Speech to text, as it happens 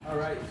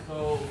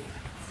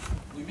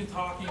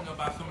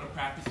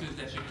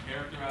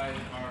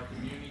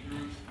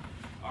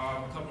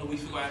couple of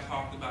weeks ago, I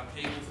talked about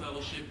table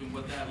fellowship and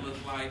what that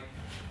looks like.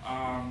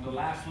 The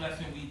last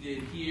lesson we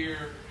did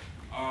here,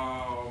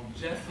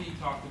 Jesse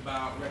talked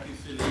about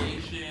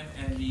reconciliation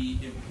and the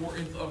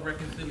importance of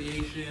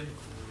reconciliation.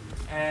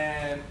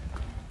 And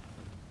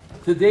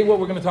today what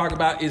we're going to talk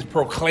about is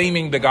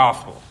proclaiming the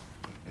gospel.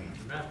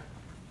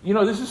 You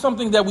know, this is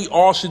something that we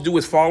all should do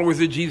as followers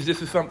of Jesus.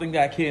 This is something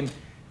that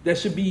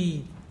should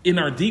be in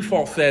our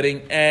default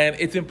setting. And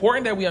it's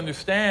important that we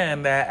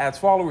understand that as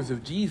followers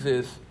of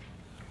Jesus,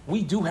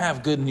 we do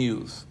have good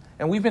news.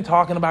 And we've been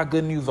talking about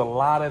good news a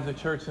lot as a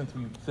church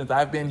since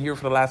I've been here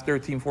for the last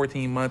 13,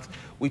 14 months.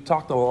 We've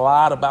talked a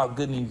lot about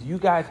good news. You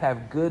guys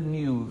have good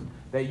news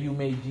that you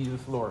made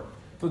Jesus Lord.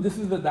 So this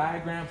is a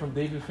diagram from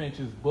David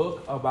Finch's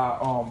book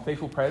about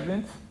faithful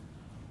presence,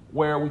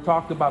 where we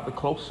talked about the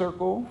closed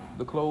circle,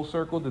 the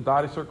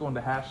dotted circle, and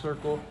the half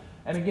circle.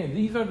 And again,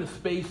 these are the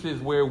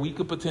spaces where we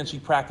could potentially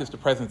practice the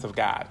presence of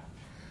God.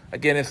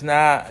 Again, it's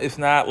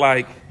not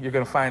like you're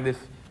going to find this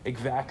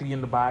exactly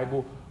in the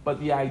Bible, but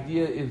the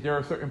idea is there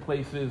are certain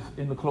places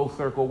in the closed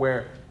circle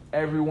where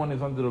everyone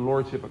is under the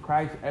lordship of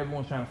Christ.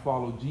 Everyone's trying to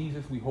follow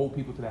Jesus. We hold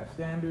people to that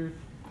standard.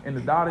 In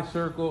the dotted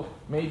circle,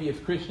 maybe as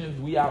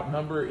Christians, we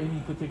outnumber any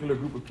particular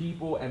group of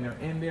people, and they're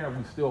in there, and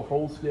we still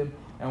host them,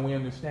 and we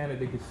understand that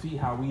they can see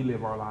how we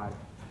live our lives.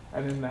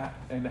 And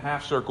in the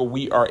half circle,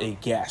 we are a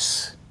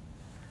guest.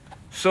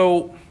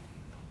 So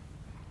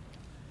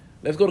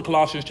let's go to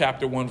Colossians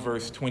chapter 1,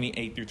 verse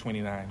 28 through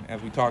 29,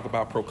 as we talk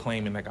about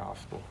proclaiming the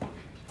gospel.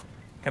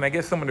 Can I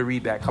get someone to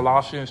read that?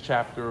 Colossians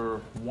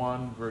chapter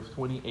 1, verse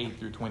 28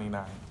 through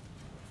 29.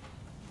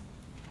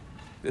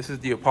 This is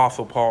the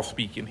Apostle Paul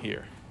speaking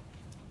here.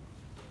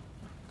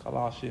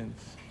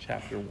 Colossians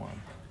chapter 1.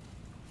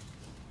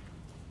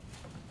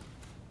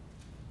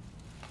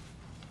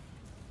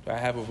 Do I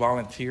have a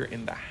volunteer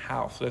in the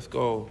house? Let's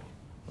go,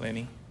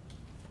 Lenny.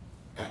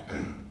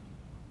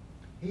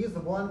 He is the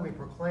one we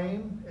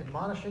proclaim,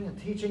 admonishing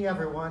and teaching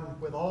everyone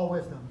with all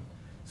wisdom,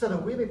 so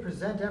that we may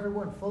present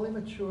everyone fully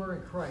mature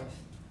in Christ.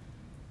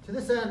 To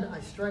this end,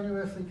 I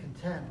strenuously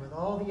contend with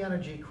all the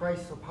energy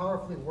Christ so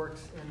powerfully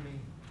works in me.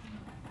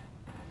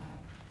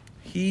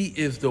 He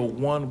is the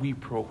one we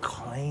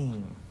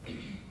proclaim.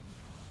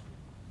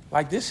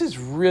 Like, this is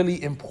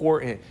really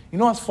important. You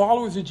know, as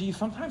followers of Jesus,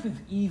 sometimes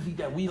it's easy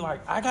that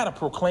I got to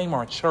proclaim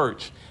our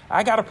church.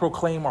 I got to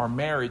proclaim our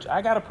marriage.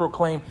 I got to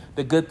proclaim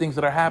the good things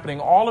that are happening.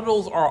 All of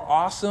those are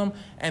awesome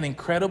and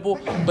incredible.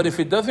 But if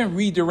it doesn't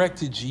redirect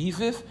to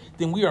Jesus,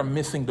 then we are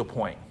missing the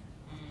point.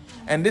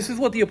 And this is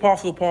what the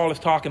Apostle Paul is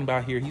talking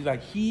about here. He's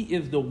like, he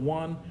is the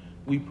one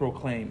we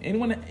proclaim.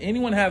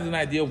 Anyone has an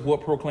idea of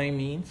what proclaim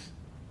means?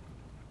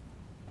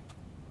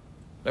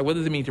 Like, what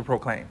does it mean to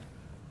proclaim?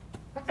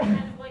 It's kind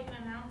of like an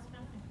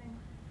announcement, I think.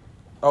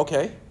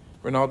 Okay.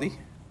 Rinaldi?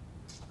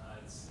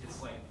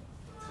 It's like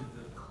to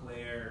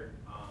declare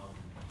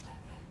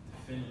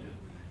definitively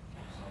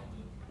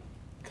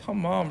something.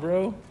 Come on,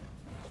 bro.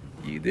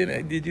 You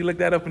didn't? Did you look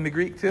that up in the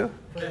Greek too?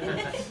 I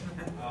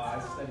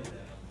studied that.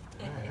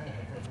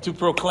 To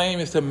proclaim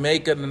is to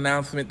make an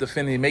announcement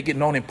definitive, make it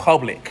known in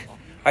public.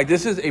 Like,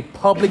 this is a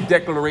public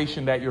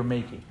declaration that you're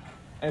making.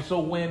 And so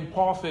when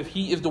Paul says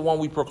he is the one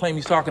we proclaim,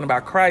 he's talking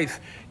about Christ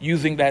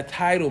using that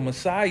title,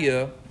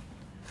 Messiah,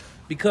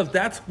 because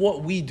that's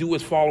what we do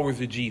as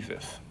followers of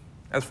Jesus.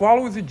 As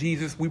followers of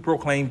Jesus, we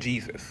proclaim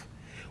Jesus.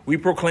 We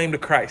proclaim the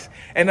Christ.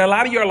 And a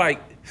lot of you are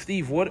like,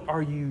 Steve, what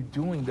are you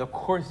doing? Of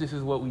course, this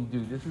is what we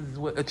do. This is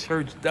what a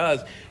church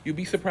does. You'll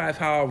be surprised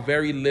how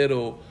very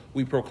little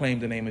we proclaim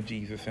the name of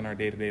Jesus in our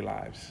day-to-day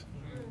lives.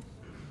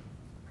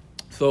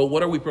 So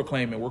what are we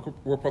proclaiming?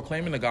 We're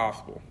proclaiming the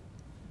gospel.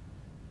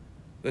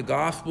 The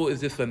gospel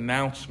is this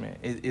announcement.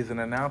 It is an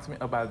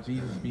announcement about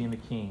Jesus being the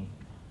king.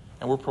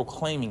 And we're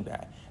proclaiming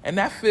that. And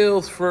that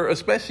feels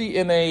especially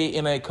in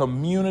a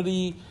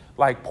community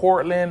like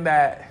Portland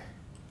that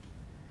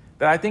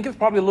I think is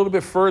probably a little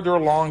bit further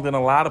along than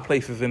a lot of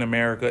places in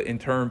America in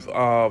terms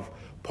of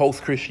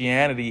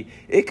post-Christianity.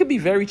 It could be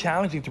very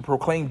challenging to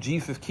proclaim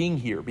Jesus king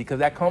here because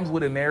that comes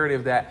with a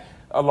narrative that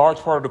a large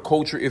part of the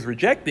culture is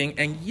rejecting,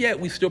 and yet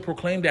we still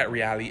proclaim that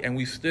reality, and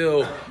we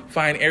still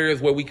find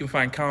areas where we can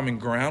find common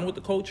ground with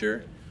the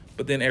culture,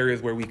 but then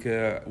areas where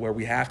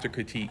we have to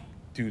critique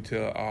due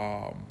to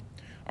our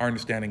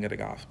understanding of the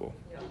gospel.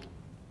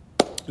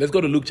 Let's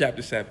go to Luke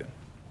chapter 7.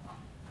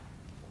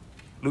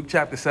 Luke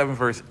chapter 7,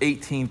 verse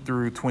 18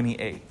 through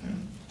 28.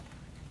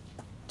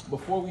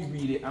 Before we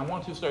read it, I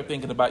want you to start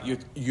thinking about your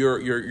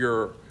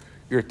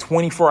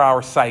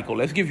 24-hour cycle.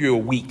 Let's give you a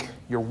week,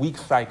 your week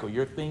cycle.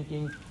 You're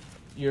thinking.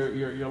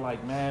 You're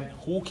like, man,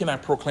 who can I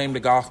proclaim the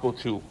gospel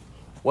to?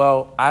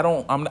 Well, I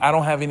don't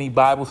have any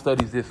Bible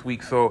studies this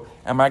week, so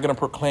am I going to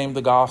proclaim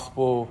the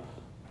gospel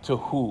to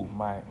who?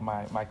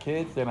 My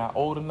kids? They're not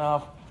old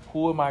enough.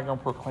 Who am I going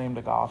to proclaim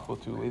the gospel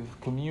to? Is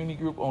community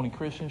group only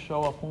Christians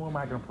show up? Who am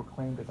I going to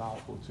proclaim the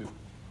gospel to?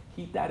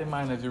 Keep that in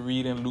mind as you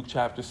read in Luke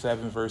chapter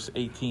 7, verse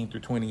 18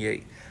 through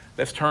 28.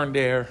 Let's turn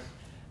there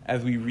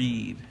as we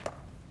read.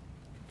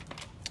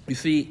 You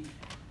see,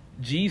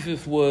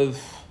 Jesus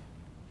was,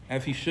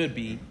 as he should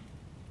be,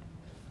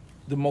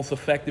 the most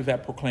effective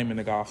at proclaiming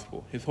the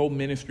gospel. His whole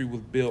ministry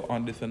was built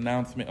on this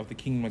announcement of the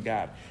kingdom of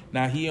God.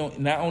 Now, he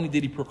not only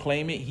did he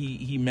proclaim it,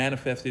 he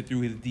manifested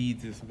through his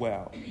deeds as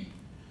well.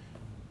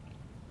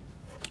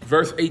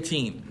 Verse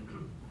 18.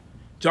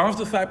 John's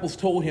disciples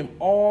told him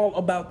all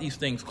about these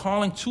things.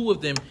 Calling two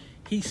of them,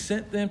 he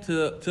sent them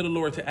to the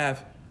Lord to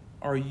ask,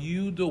 "Are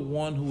you the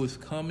one who is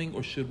coming,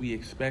 or should we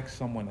expect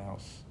someone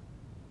else?"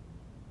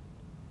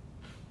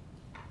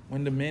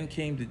 When the men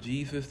came to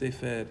Jesus, they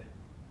said,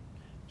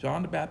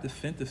 "John the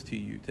Baptist sent us to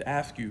you to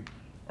ask you,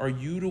 are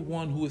you the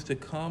one who is to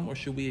come, or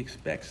should we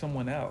expect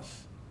someone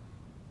else?"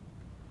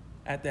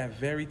 At that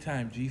very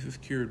time, Jesus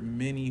cured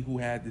many who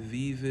had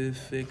diseases,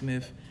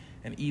 sickness,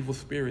 and evil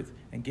spirits,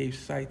 and gave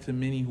sight to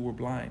many who were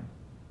blind.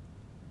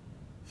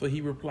 So he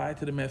replied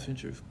to the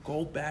messengers,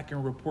 "Go back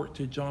and report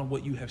to John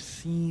what you have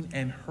seen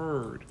and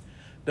heard.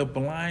 The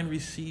blind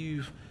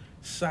receive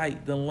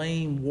sight, the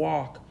lame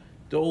walk,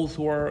 those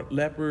who are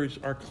lepers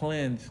are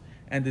cleansed,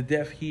 and the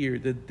deaf hear,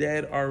 the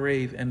dead are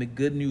raised, and the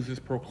good news is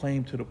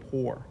proclaimed to the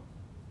poor.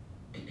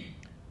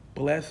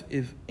 Blessed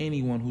is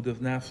anyone who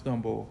does not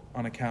stumble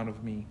on account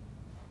of me."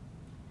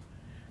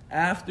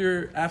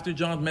 After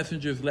John's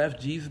messengers left,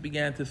 Jesus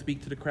began to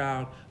speak to the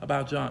crowd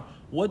about John.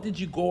 "What did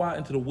you go out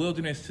into the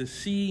wilderness to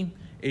see?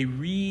 A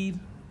reed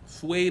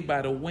swayed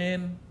by the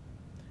wind?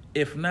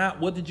 If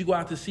not, what did you go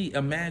out to see?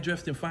 A man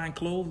dressed in fine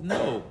clothes?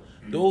 No.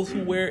 Those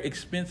who wear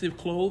expensive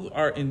clothes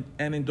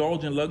and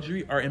indulge in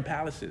luxury are in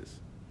palaces.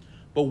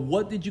 But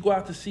what did you go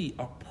out to see?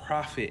 A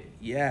prophet.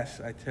 Yes,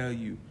 I tell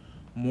you,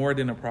 more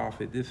than a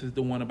prophet. This is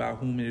the one about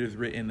whom it is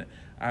written,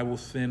 'I will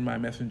send my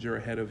messenger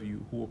ahead of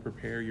you, who will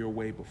prepare your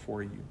way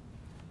before you.'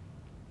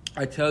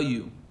 I tell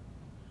you,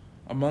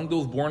 among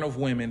those born of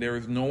women, there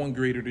is no one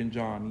greater than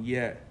John,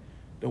 yet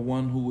the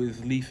one who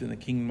is least in the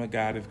kingdom of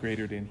God is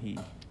greater than he."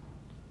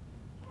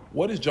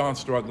 What is John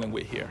struggling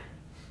with here?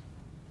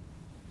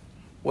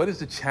 What is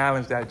the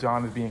challenge that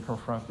John is being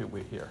confronted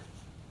with here?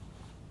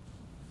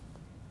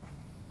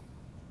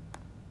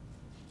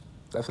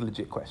 That's a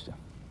legit question.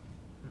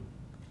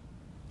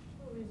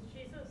 Who is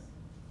Jesus?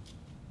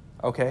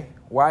 Okay,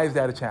 why is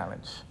that a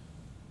challenge?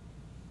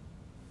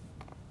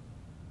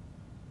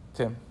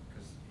 Tim?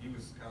 Because he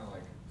was kind of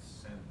like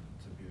sent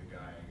to be the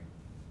guy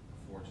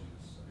before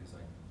Jesus. So he's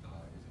like,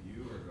 is it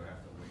you, or do I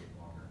have to wait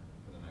longer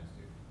for the next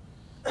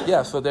two?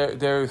 Yeah, so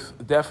there's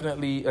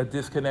definitely a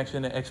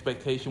disconnection in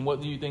expectation.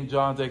 What do you think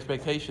John's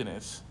expectation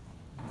is?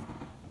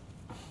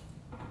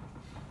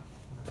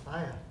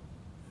 Messiah,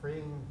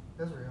 freeing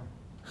Israel.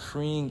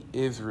 Freeing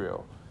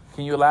Israel.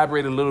 Can you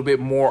elaborate a little bit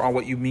more on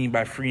what you mean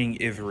by freeing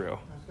Israel?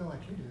 I was going to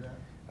let you do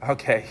that.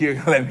 Okay, you're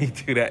going to let me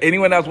do that.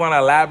 Anyone else want to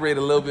elaborate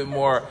a little bit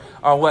more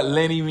on what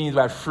Lenny means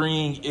by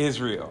freeing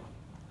Israel?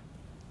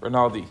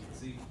 Rinaldi.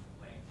 Is he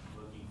like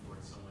looking for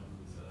someone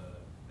who's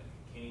like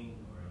a king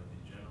or like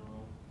a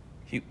general?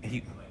 He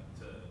Like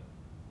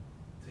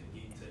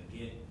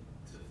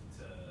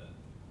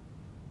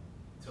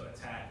to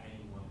attack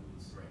anyone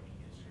who's threatening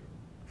Israel.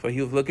 So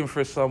he was looking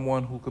for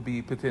someone who could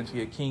be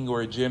potentially a king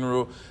or a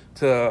general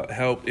to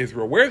help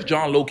Israel. Where's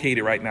John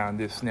located right now in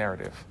this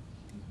narrative?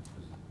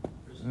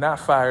 Not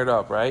fired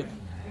up, right?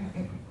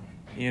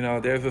 You know,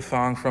 there's a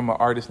song from an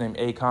artist named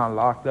Akon,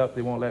 "Locked Up,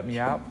 They Won't Let Me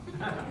Out."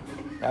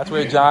 That's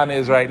where John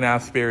is right now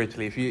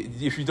spiritually. If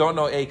you don't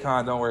know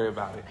Akon, don't worry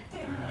about it.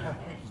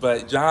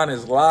 But John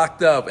is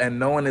locked up and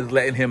no one is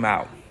letting him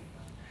out.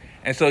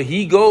 And so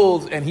he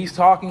goes and he's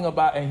talking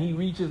about, and he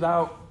reaches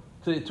out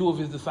to two of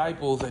his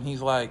disciples and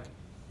he's like,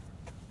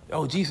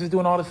 "Oh, Jesus is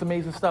doing all this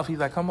amazing stuff." He's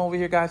like, "Come over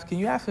here, guys. Can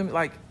you ask him,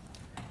 like,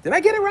 did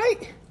I get it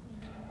right?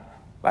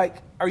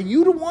 Like, are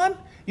you the one?"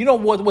 You know,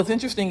 what's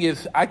interesting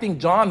is I think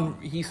John,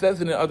 he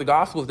says in the other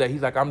Gospels that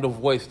he's like, "I'm the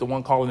voice, the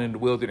one calling in the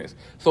wilderness."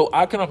 So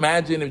I can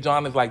imagine if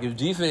John is like, if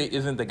Jesus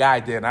isn't the guy,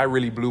 then I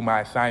really blew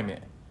my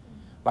assignment.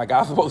 Like, I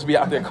was supposed to be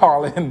out there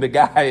calling the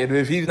guy, and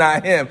if he's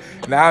not him,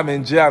 now I'm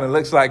in jail, and it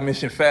looks like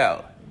mission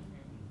failed.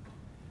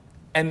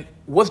 And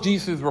what's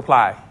Jesus'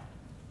 reply?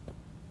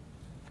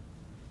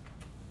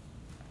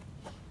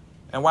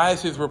 And why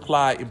is his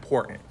reply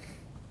important?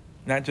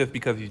 Not just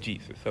because he's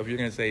Jesus. So if you're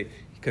going to say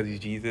because he's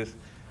Jesus,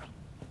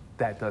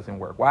 that doesn't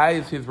work. Why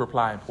is his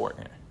reply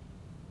important?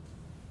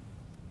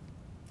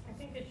 I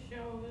think it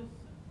shows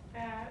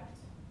that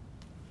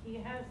he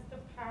has the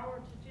power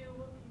to do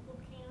what people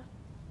can't.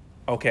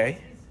 Okay.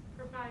 He's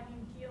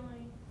providing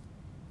healing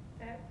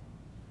that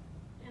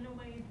in a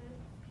way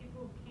that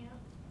people can't.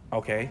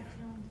 Okay.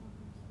 Healing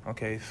others.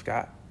 Okay,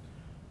 Scott.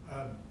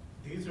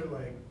 These are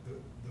like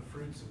the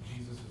fruits of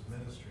Jesus'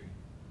 ministry.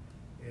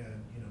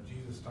 And, you know,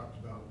 Jesus talked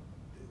about,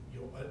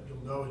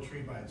 you'll know a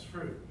tree by its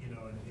fruit, you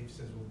know, and he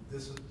says, well,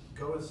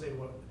 go and say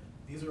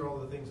these are all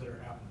the things that are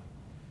happening,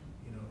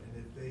 you know, and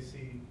if they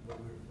see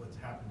what's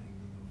happening,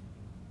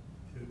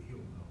 he'll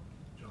know,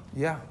 John.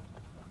 Yeah.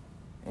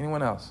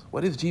 Anyone else?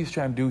 What is Jesus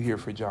trying to do here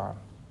for John?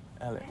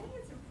 Alex. I think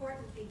it's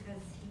important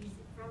because he's,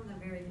 from the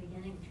very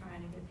beginning,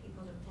 trying to get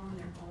people to form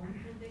their own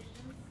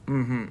convictions.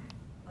 Mm-hmm.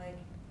 Like,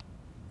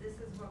 this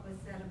is what was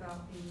said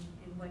about me,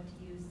 and what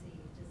do you see?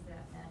 Does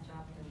that match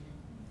up? And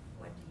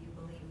what do you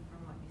believe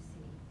from what you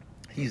see?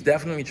 He's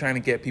definitely trying to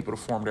get people to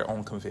form their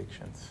own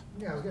convictions.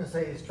 Yeah, I was going to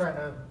say he's trying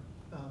to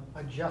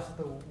adjust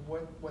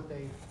what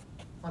they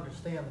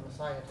understand the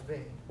Messiah to be,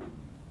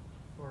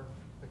 or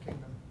the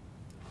kingdom.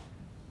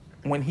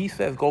 When he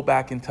says go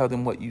back and tell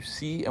them what you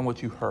see and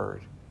what you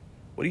heard,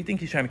 what do you think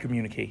he's trying to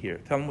communicate here?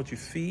 Tell them what you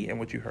see and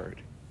what you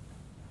heard.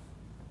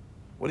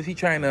 What is he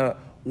trying to,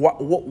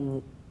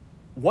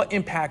 what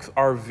impacts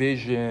our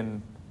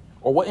vision,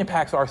 or what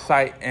impacts our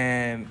sight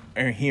and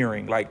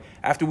hearing? Like,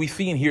 after we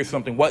see and hear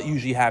something, what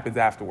usually happens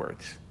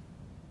afterwards?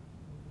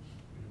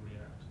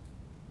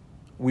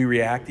 We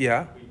react,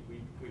 yeah.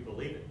 We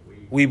believe it.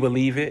 We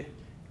believe it.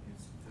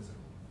 It's physical.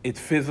 It's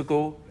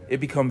physical. It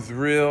becomes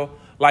real.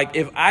 Like,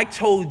 if I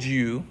told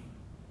you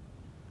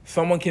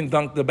someone can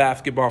dunk the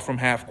basketball from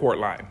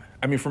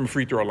from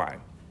free throw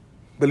line,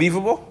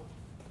 believable?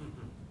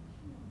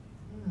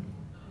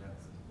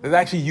 There's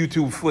actually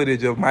YouTube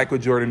footage of Michael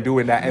Jordan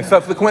doing that, and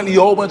subsequently a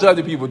whole bunch of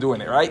other people doing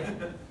it, right?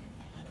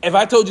 If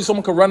I told you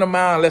someone could run a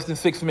mile in less than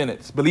 6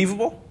 minutes,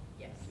 believable?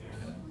 Yes.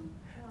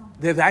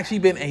 There's actually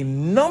been a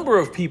number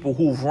of people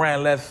who've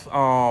ran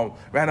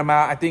a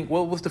mile, I think,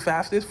 what was the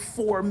fastest?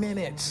 4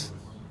 minutes.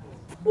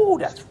 Ooh,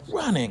 that's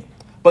running.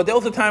 But there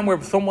was a time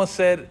where someone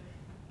said,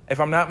 if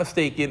I'm not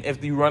mistaken,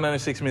 if you run under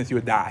 6 minutes, you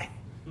would die.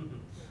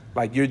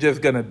 Like, you're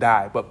just going to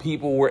die. But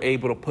people were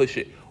able to push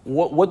it.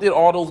 What did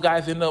all those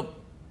guys end up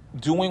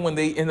doing when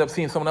they end up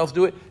seeing someone else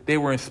do it? They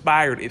were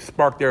inspired. It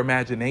sparked their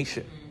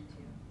imagination.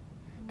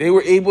 They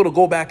were able to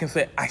go back and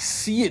say, I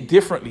see it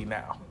differently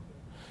now.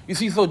 You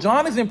see, so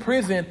John is in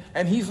prison,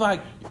 and he's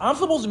like, I'm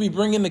supposed to be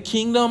bringing the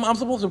kingdom. I'm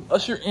supposed to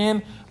usher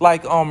in,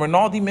 like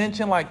Rinaldi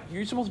mentioned, like,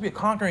 you're supposed to be a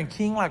conquering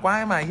king. Like,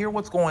 why am I here?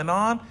 What's going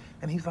on?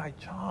 And he's like,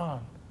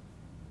 John,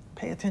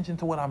 pay attention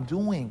to what I'm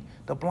doing.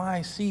 The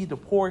blind see, the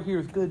poor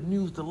hears good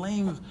news. The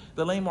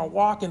lame are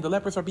walking. The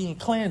lepers are being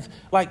cleansed.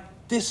 Like,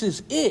 this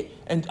is it.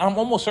 And I'm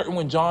almost certain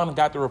when John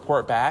got the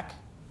report back,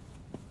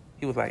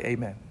 he was like,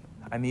 amen.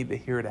 I need to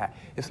hear that.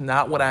 It's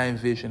not what I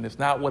envisioned. It's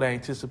not what I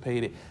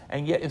anticipated.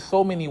 And yet, in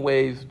so many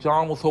ways,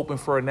 John was hoping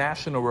for a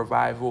national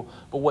revival,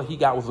 but what he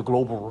got was a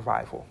global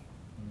revival.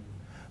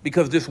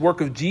 Because this work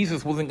of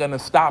Jesus wasn't going to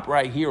stop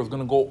right here. It was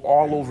going to go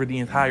all over the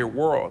entire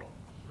world.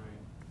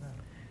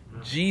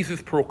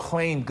 Jesus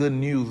proclaimed good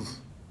news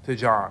to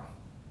John.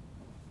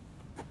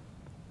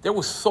 There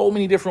were so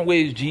many different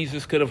ways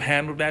Jesus could have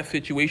handled that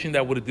situation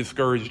that would have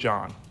discouraged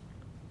John.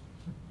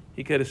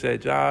 He could have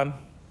said, John,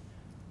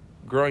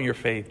 grow in your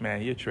faith,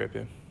 man. You're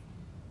tripping.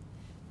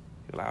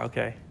 You're like,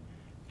 okay.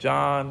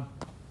 John,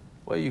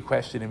 what are you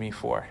questioning me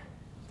for?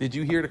 Did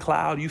you hear the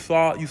cloud? You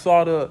saw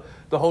the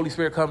Holy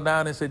Spirit come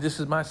down and say,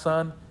 this is my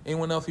son?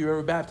 Anyone else you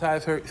ever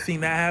baptized,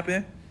 seen that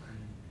happen?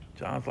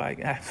 John's like,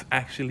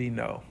 actually,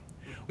 no.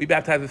 We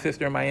baptized a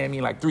sister in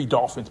Miami, like 3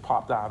 dolphins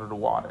popped out of the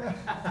water.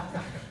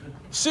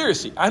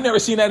 Seriously, I've never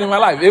seen that in my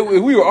life.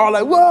 We were all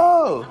like,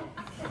 whoa.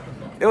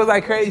 It was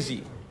like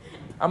crazy.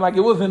 I'm like,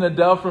 it wasn't a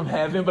dove from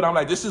heaven, but I'm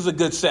like, this is a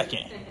good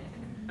second.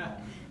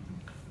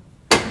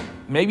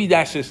 Maybe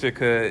that sister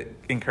could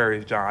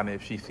encourage John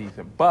if she sees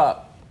him.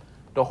 But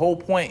the whole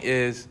point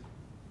is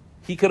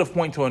he could have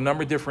pointed to a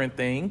number of different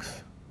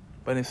things,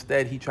 but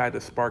instead he tried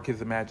to spark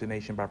his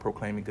imagination by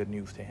proclaiming good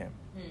news to him.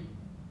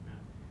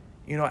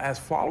 You know, as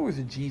followers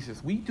of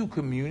Jesus, we do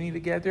community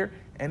together,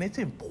 and it's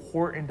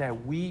important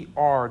that we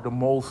are the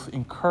most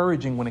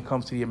encouraging when it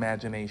comes to the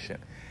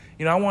imagination.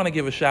 You know, I want to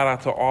give a shout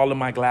out to all of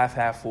my glass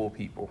half full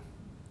people.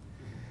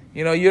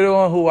 You know, you're the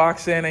one who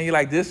walks in and you're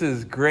like, this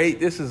is great,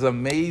 this is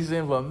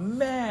amazing, but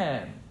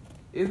man,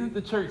 isn't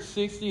the church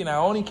 60 and I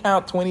only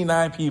count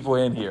 29 people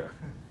in here?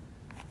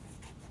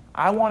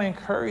 I want to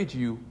encourage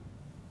you,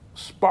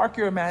 spark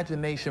your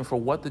imagination for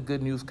what the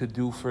good news could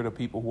do for the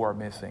people who are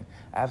missing,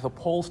 as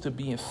opposed to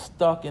being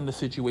stuck in the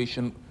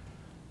situation,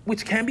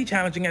 which can be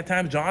challenging at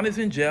times. John is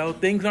in jail.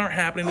 Things aren't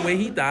happening the way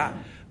he thought,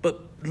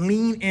 but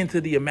lean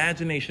into the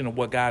imagination of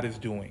what God is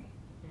doing.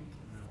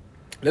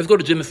 Let's go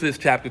to Genesis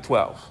chapter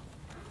 12.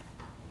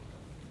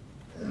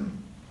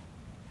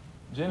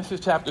 Genesis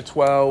chapter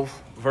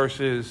 12,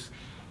 verses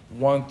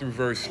 1 through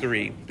verse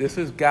 3. This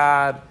is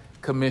God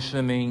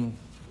commissioning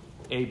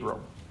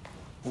Abram,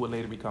 who would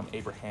later become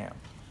Abraham.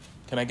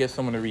 Can I get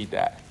someone to read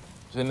that?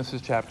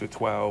 Genesis chapter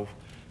 12,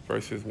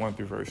 verses 1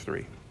 through verse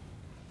 3.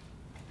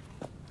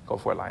 Go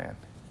for it, Lyanne.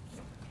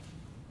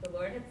 The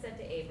Lord had said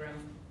to Abram,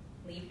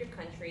 leave your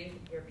country,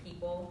 your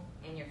people,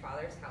 and your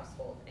father's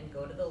household, and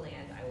go to the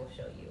land I will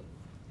show you.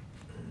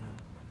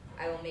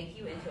 I will make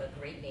you into a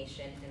great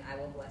nation, and I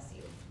will bless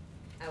you.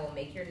 I will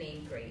make your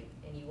name great,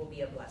 and you will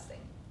be a blessing.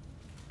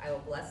 I will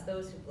bless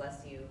those who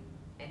bless you,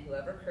 and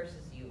whoever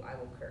curses you, I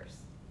will curse.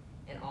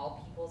 And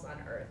all peoples on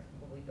earth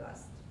will be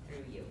blessed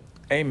through you.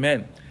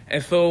 Amen.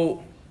 And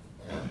so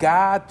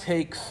God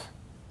takes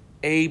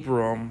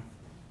Abram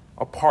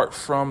apart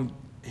from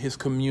his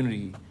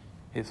community,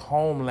 his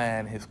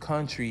homeland, his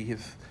country,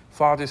 his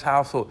father's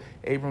household.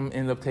 Abram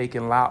ended up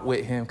taking Lot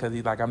with him because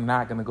he's like, I'm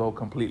not going to go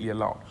completely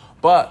alone.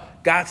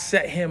 But God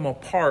set him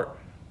apart.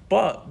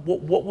 But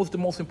what was the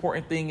most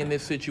important thing in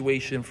this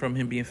situation from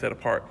him being set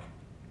apart?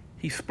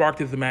 He sparked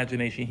his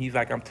imagination. He's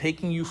like, I'm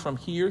taking you from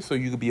here so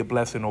you could be a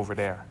blessing over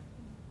there.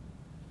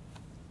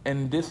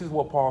 And this is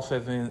what Paul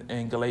says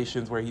in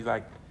Galatians, where he's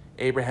like,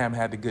 Abraham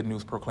had the good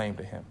news proclaimed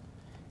to him.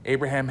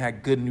 Abraham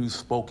had good news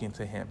spoken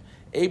to him.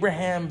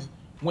 Abraham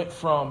went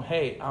from,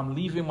 hey, I'm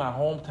leaving my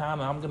hometown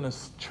and I'm going to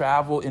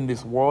travel in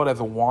this world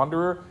as a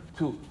wanderer,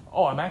 to,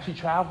 oh, I'm actually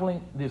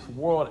traveling this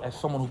world as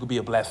someone who could be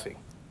a blessing.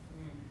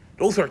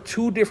 Those are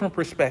two different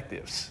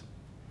perspectives.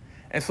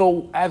 And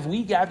so as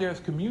we gather as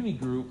community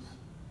groups,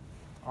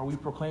 are we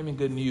proclaiming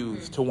good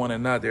news to one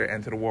another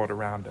and to the world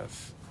around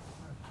us?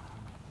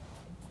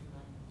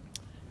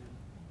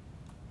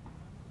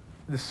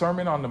 The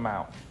Sermon on the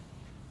Mount.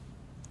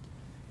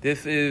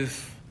 This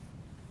is,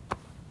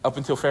 up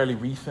until fairly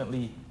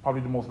recently,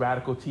 probably the most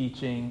radical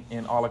teaching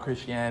in all of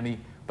Christianity.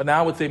 But now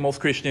I would say most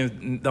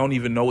Christians don't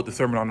even know what the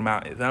Sermon on the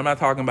Mount is. And I'm not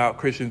talking about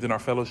Christians in our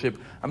fellowship.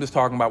 I'm just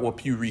talking about what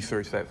Pew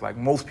Research says. Like,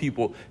 most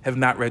people have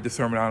not read the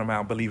Sermon on the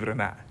Mount, believe it or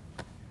not.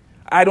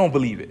 I don't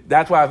believe it.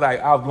 That's why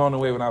I was blown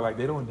away when I was like,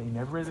 they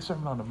never read the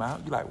Sermon on the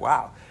Mount? You're like,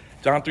 wow.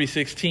 John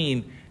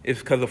 3:16 is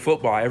because of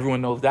football. Everyone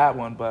knows that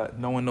one, but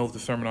no one knows the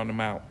Sermon on the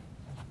Mount.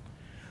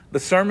 The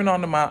Sermon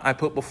on the Mount I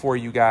put before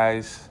you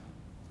guys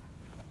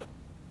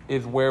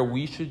is where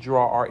we should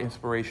draw our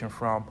inspiration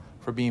from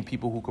for being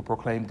people who could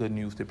proclaim good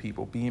news to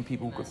people, being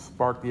people who could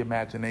spark the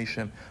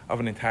imagination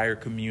of an entire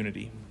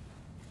community.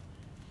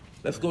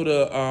 Let's go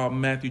to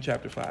Matthew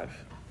chapter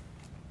 5.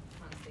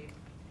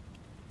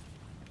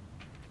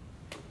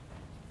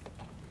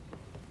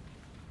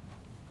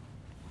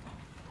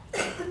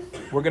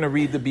 We're going to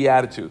read the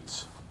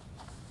Beatitudes.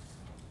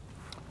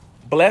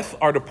 Blessed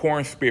are the poor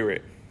in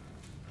spirit,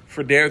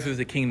 for theirs is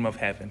the kingdom of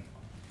heaven.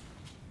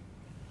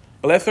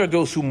 Blessed are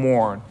those who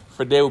mourn,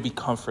 for they will be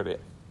comforted.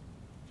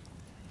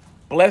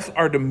 Blessed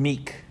are the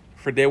meek,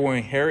 for they will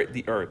inherit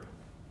the earth.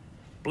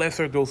 Blessed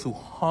are those who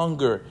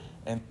hunger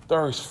and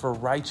thirst for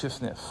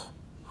righteousness,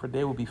 for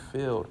they will be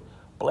filled.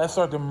 Blessed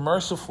are the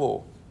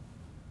merciful,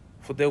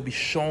 for they will be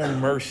shown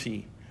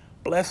mercy.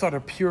 Blessed are the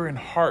pure in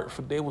heart,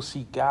 for they will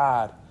see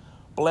God.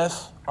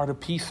 Blessed are the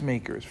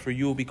peacemakers, for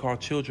you will be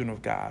called children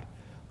of God.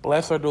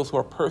 Blessed are those who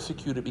are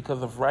persecuted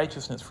because of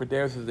righteousness, for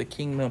theirs is the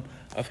kingdom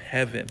of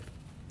heaven.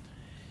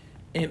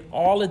 In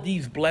all of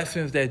these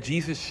blessings that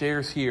Jesus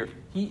shares here,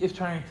 he is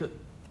trying to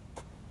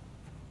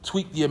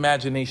tweak the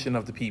imagination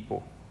of the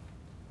people.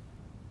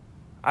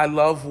 I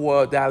love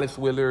what Dallas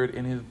Willard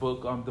in his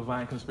book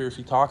Divine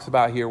Conspiracy talks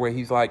about here, where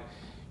he's like,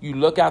 you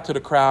look out to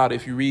the crowd,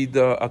 if you read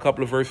a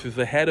couple of verses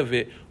ahead of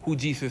it, who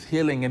Jesus is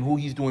healing and who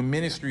he's doing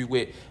ministry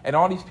with. And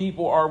all these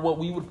people are what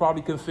we would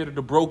probably consider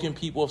the broken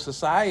people of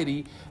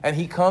society. And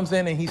he comes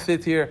in and he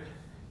sits here,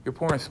 you're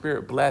poor in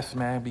spirit, blessed,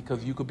 man,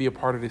 because you could be a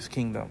part of this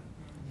kingdom.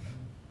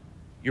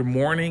 You're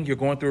mourning, you're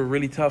going through a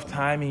really tough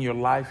time in your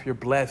life, you're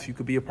blessed, you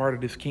could be a part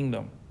of this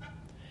kingdom.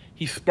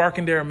 He's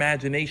sparking their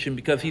imagination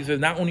because he says,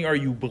 not only are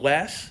you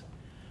blessed,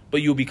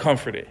 but you'll be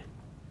comforted.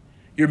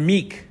 You're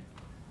meek.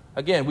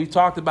 Again, we've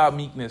talked about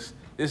meekness.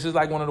 This is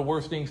like one of the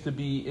worst things to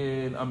be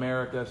in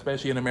America,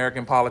 especially in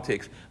American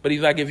politics. But he's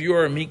like, if you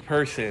are a meek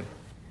person,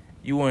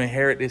 you will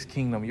inherit this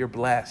kingdom. You're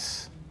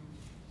blessed.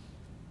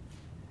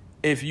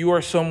 If you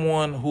are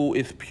someone who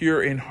is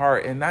pure in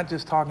heart, and not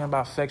just talking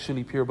about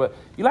sexually pure, but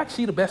you like to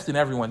see the best in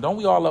everyone. Don't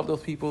we all love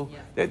those people?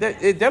 Yeah.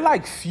 They're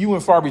like few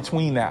and far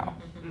between now.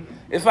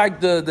 It's like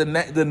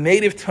the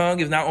native tongue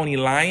is not only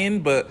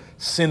lying, but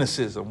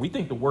cynicism. We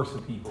think the worst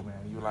of people, man.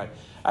 You're like,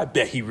 I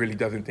bet he really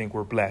doesn't think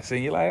we're blessed.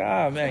 And you're like,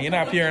 oh, man, you're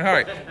not pure in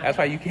heart. That's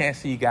why you can't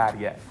see God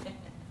yet.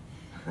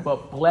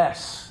 But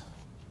bless.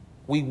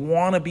 We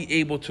want to be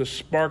able to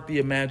spark the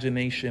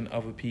imagination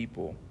of a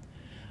people.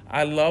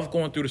 I love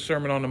going through the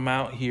Sermon on the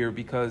Mount here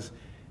because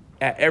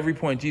at every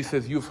point Jesus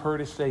says, you've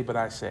heard it say, but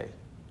I say.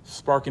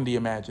 Sparking the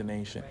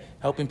imagination.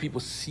 Helping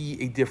people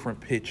see a different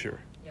picture.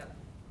 Yep.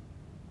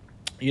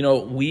 You know,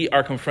 we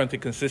are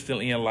confronted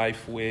consistently in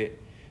life with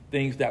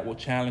things that will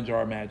challenge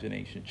our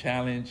imagination.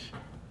 Challenge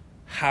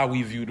how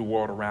we view the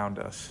world around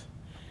us.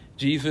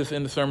 Jesus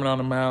in the Sermon on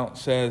the Mount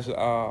says,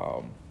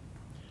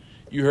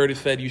 you heard it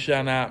said, you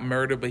shall not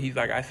murder, but he's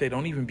like, I say,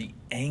 don't even be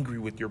angry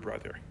with your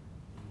brother.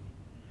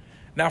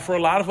 Now, for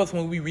a lot of us,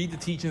 when we read the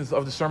teachings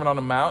of the Sermon on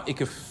the Mount, it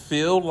could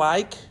feel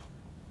like,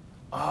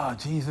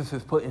 Jesus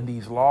is putting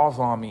these laws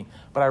on me.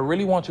 But I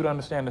really want you to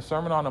understand the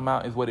Sermon on the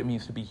Mount is what it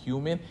means to be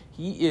human.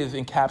 He is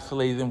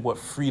encapsulating what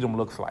freedom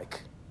looks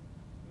like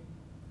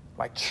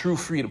true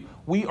freedom.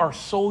 We are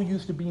so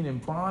used to being in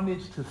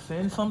bondage to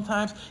sin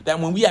sometimes that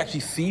when we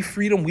actually see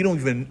freedom, we don't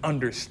even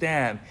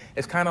understand.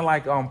 It's kind of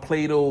like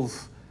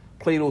Plato's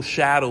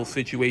shadow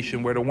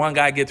situation where the one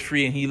guy gets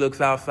free and he looks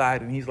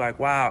outside and he's like,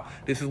 wow,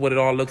 this is what it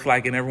all looks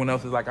like. And everyone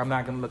else is like, I'm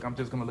not going to look. I'm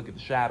just going to look at the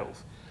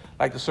shadows.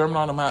 Like the Sermon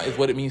on the Mount is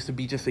what it means to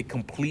be just a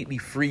completely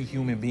free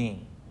human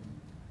being.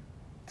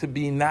 To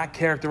be not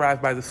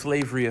characterized by the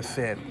slavery of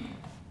sin.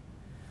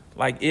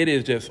 Like it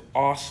is just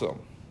awesome.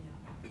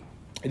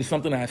 It is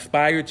something I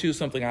aspire to,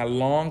 something I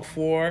long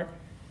for.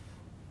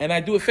 And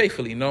I do it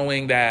faithfully,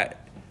 knowing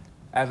that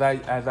as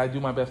I do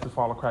my best to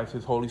follow Christ,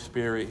 his Holy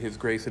Spirit, his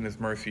grace, and his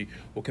mercy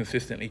will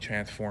consistently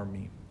transform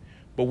me.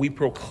 but we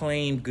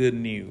proclaim good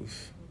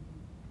news.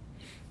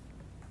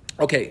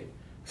 Okay,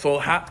 so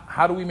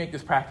how do we make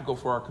this practical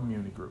for our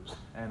community groups?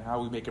 And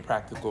how we make it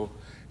practical?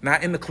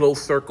 Not in the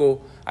closed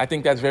circle. I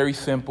think that's very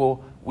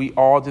simple. We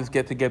all just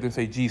get together and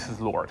say, Jesus,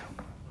 Lord.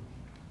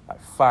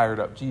 Like fired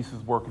up. Jesus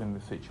working in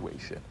the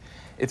situation.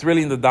 It's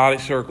really in the dotted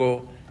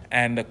circle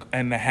and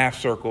the half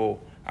circle.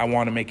 I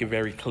want to make it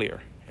very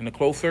clear. In the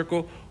closed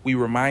circle, we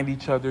remind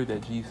each other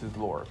that Jesus is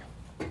Lord.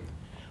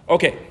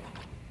 Okay.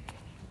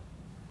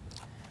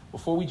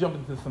 Before we jump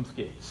into some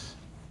skits,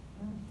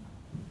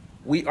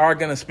 we are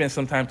going to spend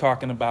some time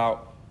talking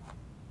about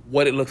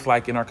what it looks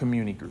like in our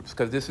community groups,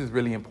 because this is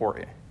really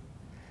important.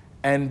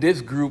 And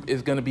this group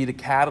is going to be the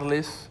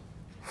catalyst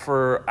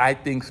for, I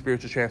think,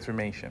 spiritual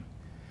transformation.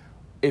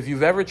 If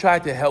you've ever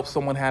tried to help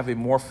someone have a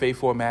more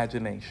faithful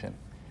imagination,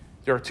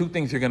 there are two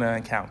things you're going to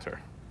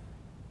encounter.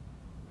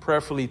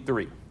 Prayerfully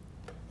 3.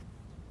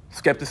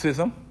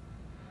 Skepticism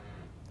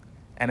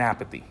and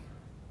apathy.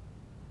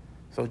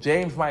 So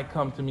James might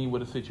come to me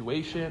with a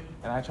situation,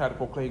 and I try to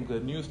proclaim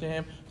good news to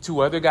him. 2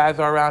 other guys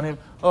are around him.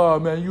 Oh,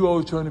 man, you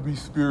always trying to be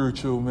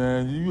spiritual,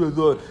 man.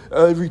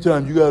 Every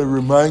time you got to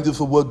remind us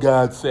of what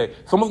God said.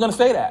 Someone's going to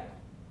say that.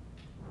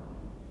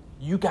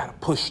 You got to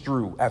push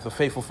through as a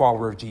faithful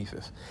follower of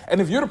Jesus. And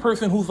if you're the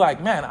person who's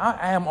like, man,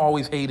 I am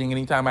always hating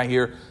anytime I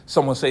hear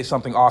someone say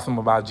something awesome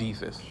about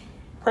Jesus,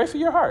 pray for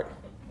your heart.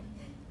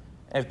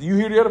 If you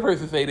hear the other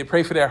person say it,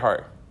 pray for their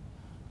heart.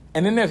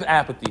 And then there's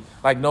apathy.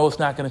 Like, no, it's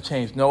not going to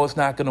change. No, it's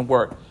not going to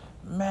work.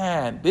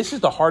 Man, this is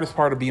the hardest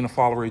part of being a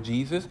follower of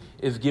Jesus,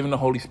 is giving the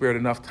Holy Spirit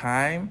enough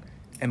time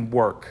and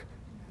work.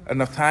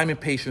 Enough time and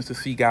patience to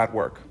see God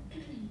work.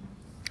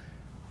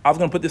 I was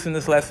going to put this in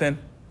this lesson.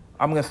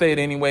 I'm going to say it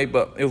anyway,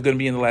 but it was going to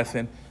be in the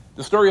lesson.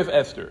 The story of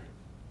Esther.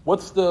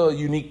 What's the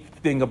unique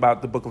thing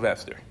about the book of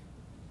Esther?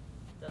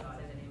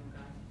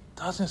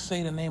 Doesn't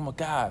say the name of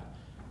God.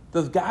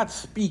 Does God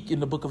speak in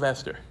the book of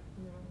Esther?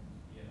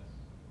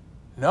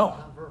 No.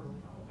 Not verbally.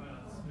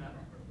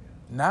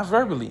 Not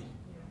verbally.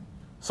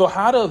 So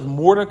how does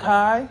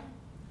Mordecai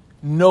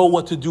know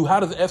what to do?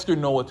 How does Esther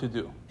know what to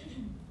do?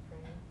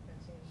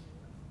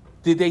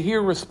 Did they hear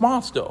a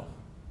response, though?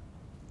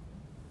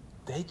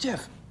 They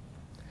just.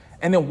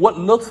 And then what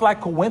looks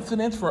like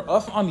coincidence for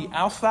us on the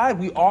outside,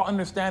 we all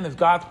understand is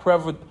God's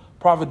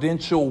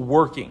providential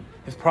working.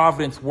 His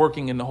providence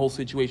working in the whole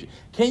situation.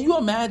 Can you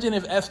imagine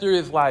if Esther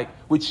is like,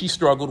 which she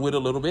struggled with a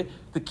little bit,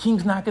 the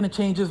king's not going to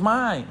change his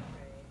mind.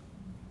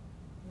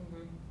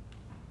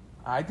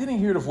 I didn't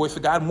hear the voice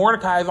of God.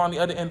 Mordecai is on the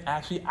other end.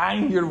 Actually, I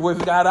didn't hear the voice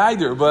of God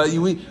either, but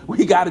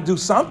we got to do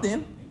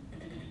something.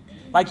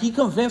 Like, he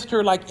convinced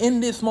her, like, in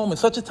this moment,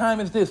 such a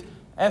time as this,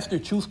 Esther,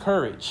 choose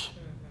courage.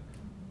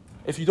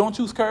 If you don't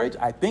choose courage,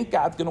 I think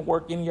God's going to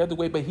work any other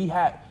way, but he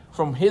had,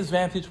 from his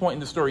vantage point in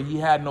the story, he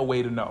had no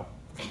way to know.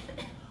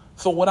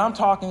 So what I'm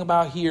talking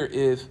about here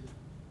is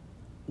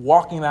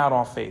walking out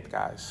on faith,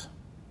 guys.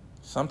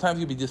 Sometimes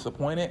you'll be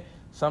disappointed.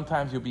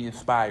 Sometimes you'll be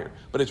inspired.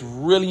 But it's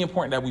really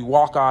important that we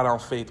walk out on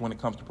faith when it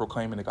comes to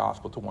proclaiming the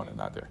gospel to one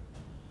another.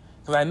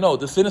 Because I know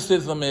the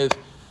cynicism is,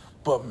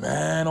 but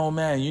man, oh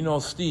man, you know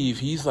Steve,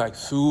 he's like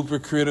super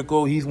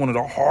critical. He's one of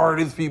the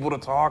hardest people to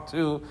talk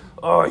to.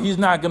 Oh, he's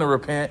not going to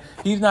repent.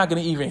 He's not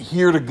going to even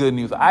hear the good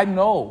news. I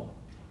know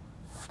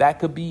that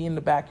could be in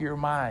the back of your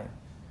mind.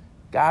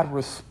 God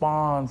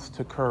responds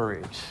to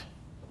courage.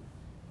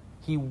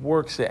 He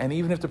works it. And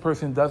even if the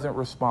person doesn't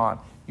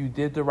respond, you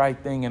did the right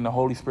thing, and the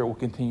Holy Spirit will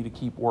continue to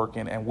keep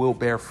working and will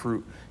bear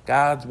fruit.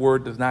 God's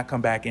word does not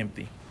come back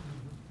empty.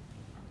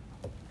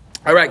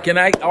 All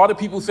right, all the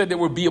people said they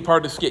would be a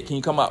part of the skit. Can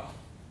you come up?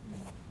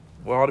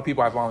 Well, all the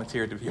people I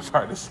volunteered to be a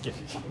part of the skit.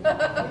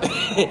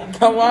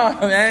 Come on,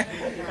 man.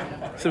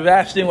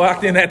 Sebastian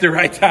walked in at the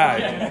right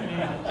time.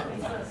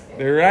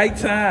 The right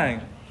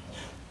time.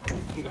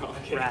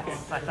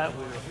 Rats. I thought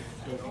we were.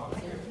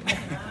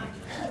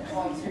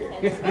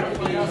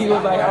 He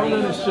was like, I'm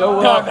going to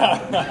show up.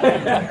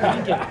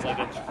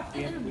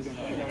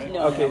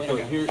 Okay, so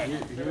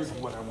here's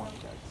what I want you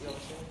guys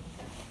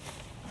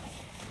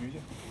to do.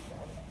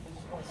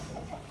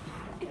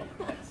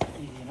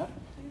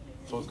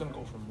 So it's going to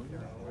go from here.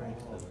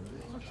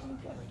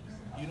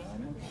 You know what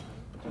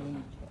I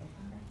mean?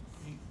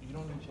 You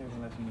don't need chairs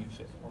unless you need to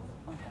sit.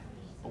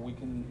 But we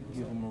can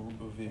give them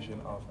a vision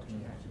of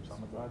community. So I'm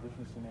going to draw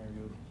different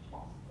scenarios.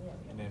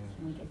 And then,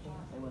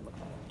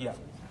 yeah.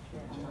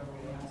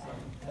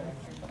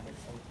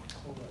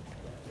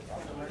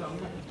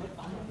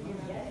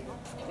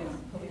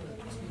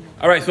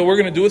 All right, so we're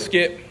going to do a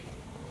skit.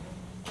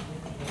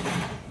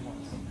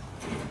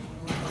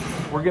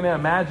 We're going to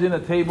imagine a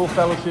table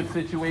fellowship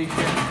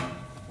situation.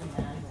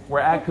 We're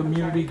at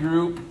community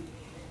group.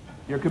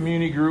 Your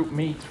community group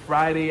meets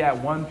Friday at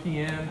 1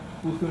 p.m.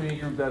 Whose community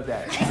group does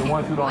that? The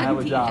ones who don't have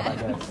a job, I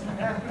guess.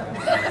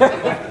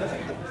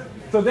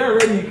 So they're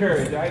already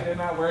encouraged, right? They're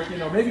not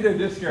working, or maybe they're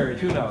discouraged.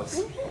 Who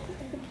knows?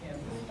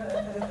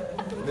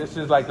 This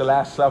is like the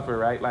Last Supper,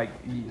 right? Like,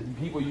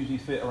 people usually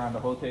sit around the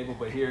whole table,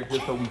 but here,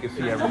 just so we can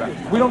see everybody.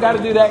 We don't got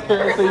to do that,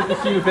 Karen, so you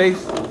can see the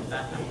face.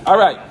 All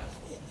right.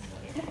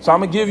 So I'm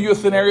going to give you a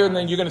scenario, and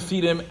then you're going to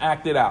see them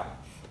act it out.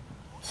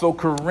 So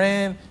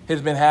Corinne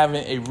has been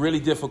having a really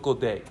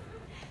difficult day.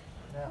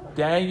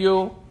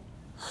 Daniel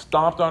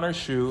stomped on her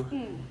shoe.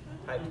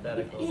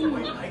 Hypothetical.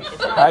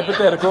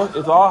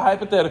 It's all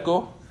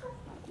hypothetical.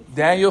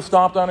 Daniel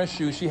stomped on her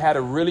shoe. She had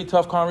a really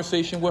tough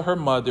conversation with her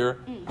mother.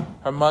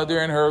 Her mother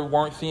and her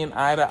weren't seeing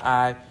eye to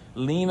eye.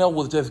 Lena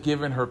was just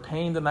giving her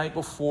pain the night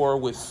before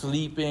with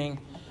sleeping.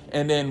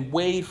 And then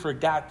Wade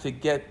forgot to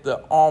get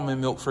the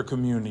almond milk for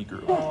community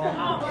group.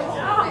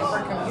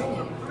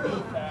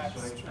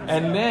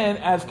 And then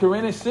as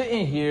Corinne is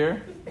sitting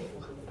here,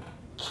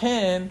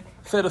 Ken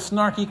said a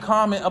snarky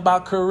comment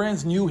about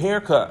Corinne's new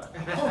haircut.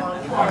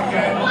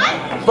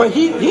 But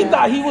he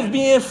thought he was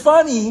being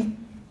funny.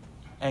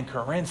 And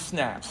Corinne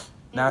snaps.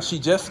 Now she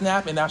just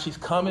snapped, and now she's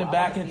coming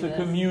back into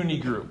community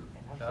group.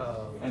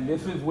 And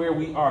this is where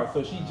we are.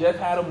 So she just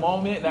had a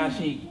moment. Now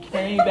she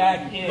came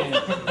back in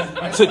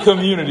to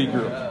community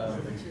group.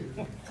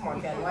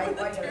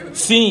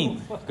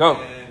 Scene. Go.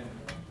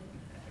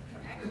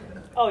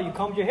 Oh, you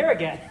combed your hair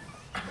again.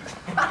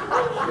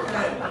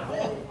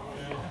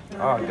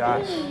 Oh,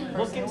 gosh.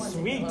 Looking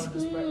sweet.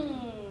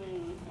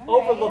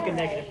 Overlook a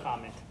negative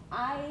comment.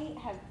 I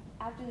have,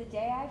 after the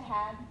day I've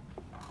had,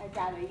 I'd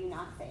rather you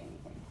not say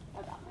anything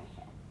about my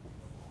hair.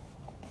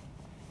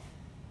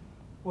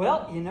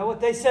 Well, you know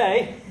what they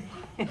say.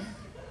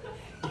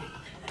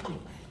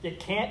 You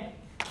can't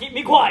keep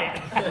me quiet.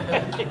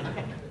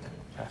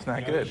 That's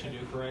not good. What you should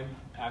do, Corinne,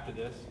 after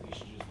this, you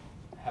should just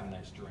have a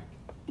nice drink.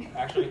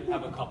 Actually,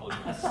 have a couple of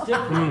drinks.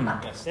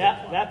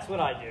 That's what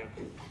I do.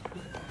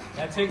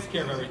 That takes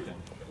care of everything.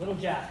 Little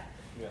Jack.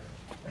 Yeah.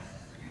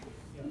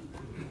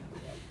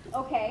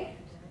 Okay.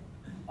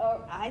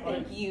 I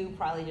think you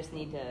probably just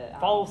need to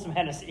follow some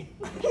Hennessy.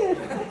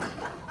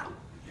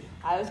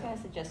 I was going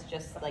to suggest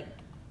just like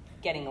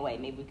getting away.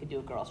 Maybe we could do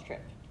a girls'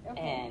 trip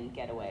and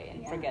get away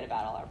and forget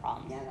about all our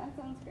problems. Yeah, that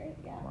sounds great.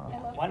 Yeah. Wow. I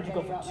love Why don't you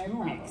go forgetting for about 2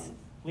 my weeks? problems.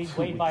 Leave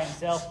Wade by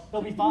himself.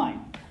 He'll be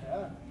fine.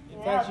 Yeah. In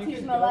Yeah, fact, I'll you teach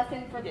can him a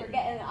lesson for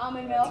forgetting the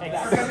almond milk. In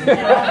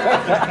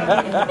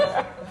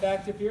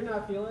fact, if you're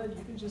not feeling it,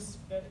 you can just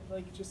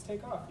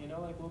take off. You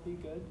know, like we'll be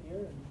good here,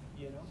 and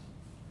you know.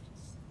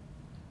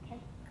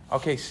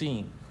 Okay,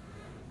 scene.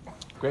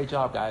 Great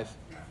job, guys.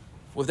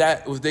 Were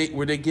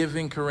they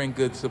giving Corinne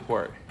good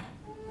support?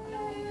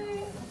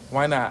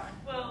 Why not?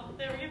 Well,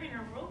 they were giving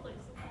her worldly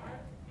support.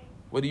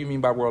 What do you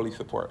mean by worldly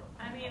support?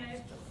 I mean,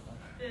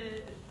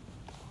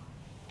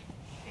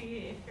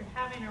 if you're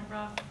having a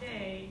rough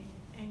day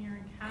and you're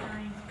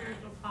encountering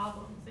spiritual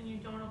problems and you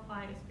don't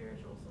apply a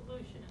spiritual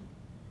solution,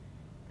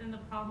 then the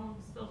problem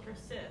still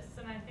persists.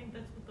 And I think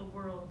that's what the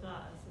world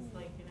does. It's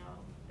like,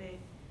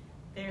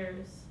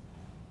 there's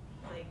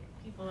like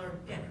people are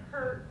getting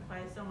hurt by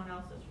someone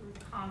else's rude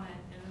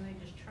comment, and then they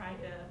just try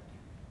to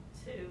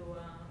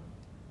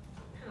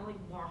kind of like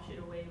wash it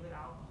away with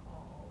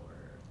alcohol,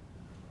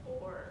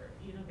 or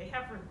they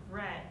have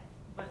regret,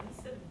 but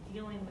instead of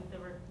dealing with the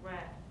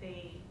regret,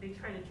 they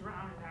try to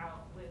drown it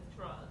out with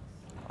drugs.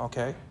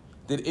 Okay.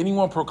 Did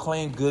anyone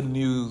proclaim good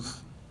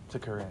news to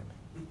Corinne?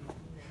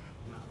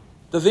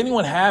 Does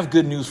anyone have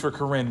good news for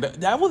Corinne?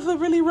 That was a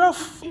really rough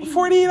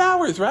 48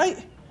 hours,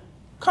 right?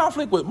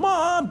 Conflict with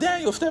mom.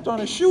 Daniel stepped on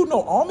her shoe.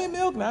 No almond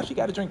milk. Now she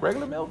got to drink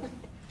regular milk. Well,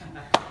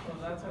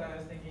 that's what I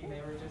was thinking.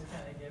 They were just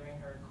kind of giving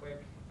her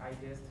quick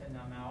ideas to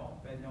numb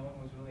out, but no one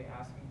was really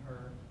asking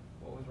her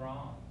what was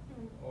wrong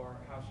or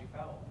how she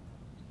felt.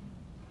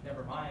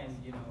 Never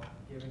mind, giving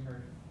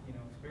her,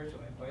 spiritual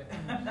input.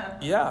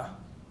 Yeah.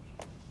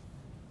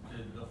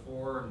 Did the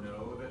four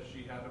know that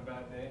she had a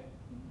bad day?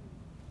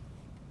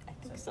 I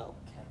think so.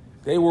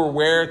 They were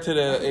aware to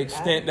the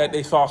extent that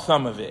they saw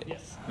some of it.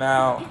 Yes.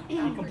 Now, He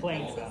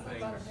complains.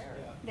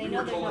 They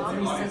know they're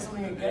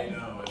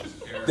not.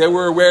 they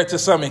were aware to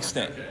some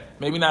extent.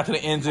 Maybe not to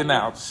the ins and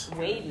outs.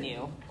 Wade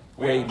knew.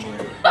 Wade knew.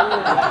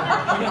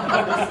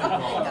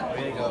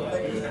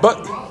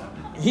 But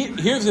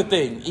here's the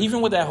thing. Even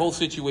with that whole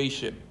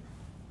situation,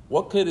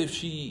 what good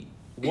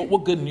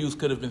news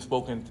could have been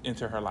spoken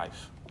into her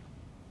life?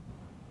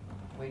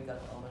 Wade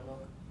got the almond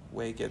milk.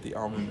 Wade get the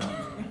almond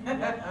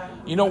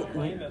milk.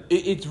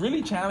 It's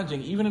really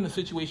challenging, even in a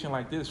situation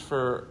like this,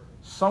 for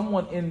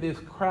someone in this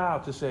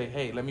crowd to say,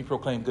 hey, let me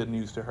proclaim good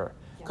news to her.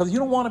 Because you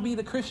don't want to be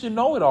the Christian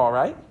know-it-all,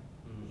 right?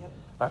 Yep.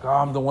 Like,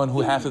 I'm the one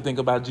who has to think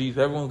about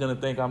Jesus. Everyone's going to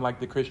think I'm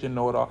like the Christian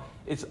know-it-all.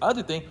 It's the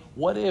other thing.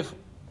 What if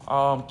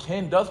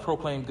Ken does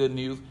proclaim good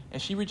news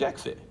and she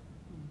rejects it?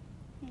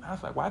 I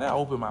was like, why did I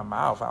open my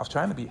mouth? I was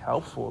trying to be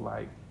helpful.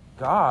 Like,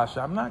 gosh,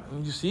 I'm not,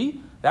 you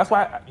see? That's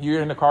why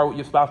you're in the car with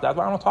your spouse. That's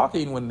why I don't talk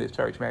to anyone in this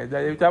church, man.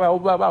 Every time I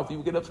open my mouth,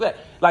 people get upset.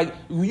 Like,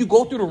 you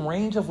go through the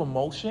range of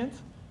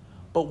emotions,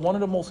 but one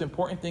of the most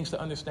important things to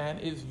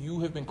understand is you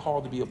have been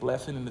called to be a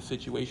blessing in the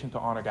situation to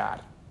honor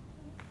God.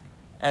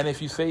 And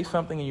if you say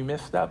something and you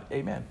messed up,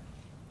 amen.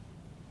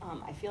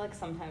 I feel like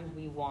sometimes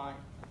we want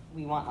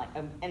like,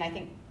 and I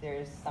think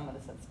there's some of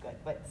this that's good,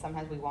 but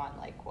sometimes we want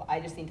like, well, I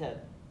just need to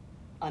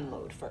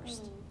unload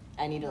first.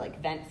 I need to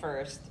like vent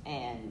first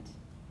and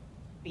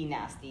be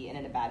nasty and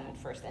in a bad mood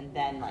first, and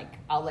then like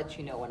I'll let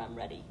you know when I'm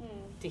ready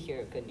to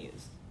hear good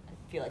news. I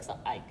feel like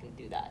I can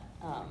do that.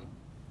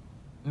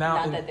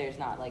 Not that there's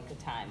not like a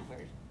time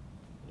where,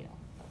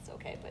 that's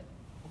okay, but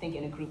I think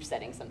in a group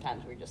setting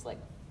sometimes we're just like,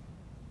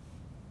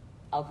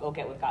 I'll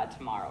get with God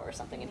tomorrow or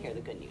something and hear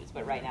the good news.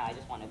 But right now I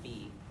just want to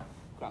be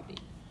grumpy.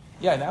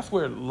 Yeah, and that's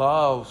where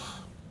love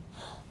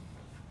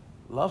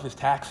is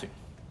taxing.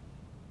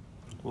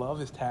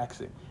 Love is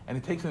taxing. And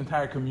it takes an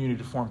entire community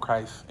to form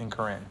Christ in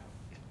Corinne.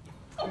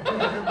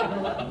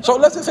 So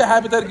let's just say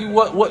hypothetically,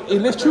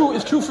 and it's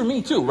true for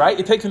me too, right?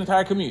 It takes an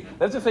entire community.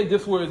 Let's just say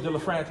this was the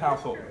LaFrance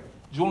household.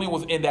 Julian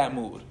was in that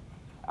mood.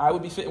 I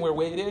would be sitting where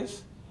Wade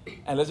is,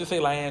 and let's just say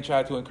Lyanne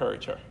tried to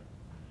encourage her.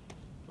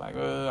 Like,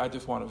 I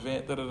just want to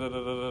vent.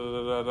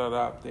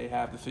 They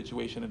have the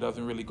situation that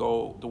doesn't really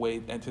go the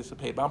way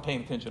anticipated, but I'm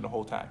paying attention the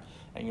whole time.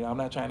 And I'm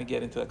not trying to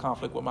get into a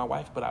conflict with my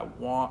wife, but I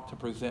want to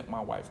present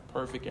my wife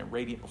perfect and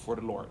radiant before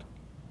the Lord.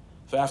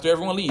 So after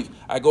everyone leaves,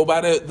 I go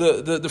by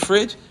the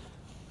fridge.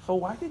 So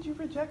why did you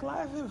reject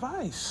Lya's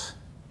advice?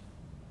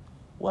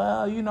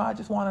 Well, I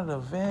just wanted to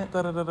vent.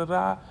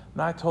 No,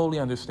 I totally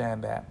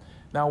understand that.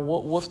 Now,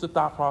 what's the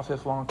thought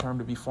process long-term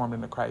to be formed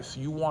into Christ?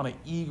 You want to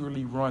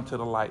eagerly run to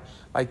the light.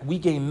 Like, we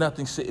gain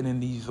nothing sitting in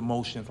these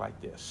emotions like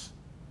this.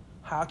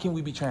 How can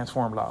we be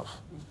transformed, love?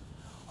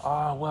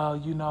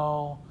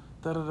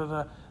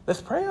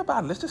 Let's pray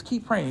about it. Let's just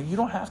keep praying. You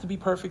don't have to be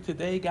perfect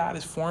today. God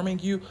is forming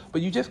you.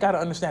 But you just got to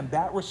understand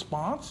that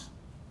response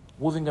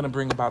wasn't going to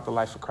bring about the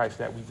life of Christ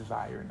that we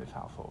desire in this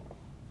household.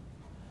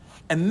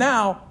 And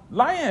now,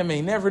 Lyanne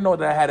may never know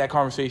that I had that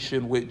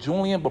conversation with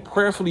Julian, but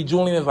prayerfully,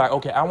 Julian is like,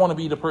 okay, I want to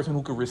be the person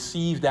who could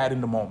receive that in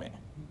the moment,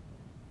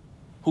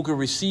 who could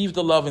receive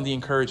the love and the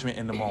encouragement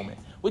in the moment,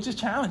 which is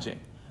challenging,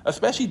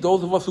 especially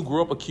those of us who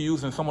grew up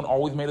accused and someone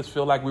always made us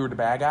feel like we were the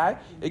bad guy.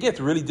 It gets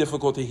really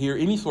difficult to hear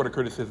any sort of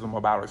criticism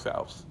about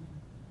ourselves.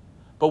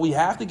 But we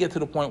have to get to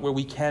the point where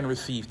we can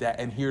receive that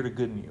and hear the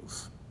good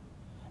news.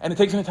 And it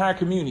takes an entire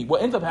community.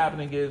 What ends up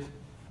happening is,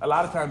 a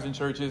lot of times in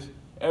churches,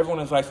 everyone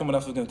is like, someone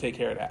else is going to take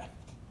care of that.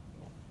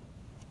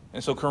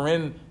 And so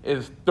Corinne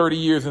is 30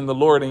 years in the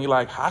Lord, and you're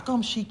like, how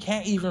come she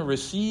can't even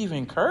receive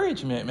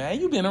encouragement,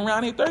 man? You've been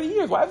around here 30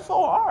 years. Why is it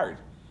so hard?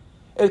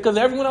 It's because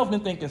everyone else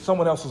been thinking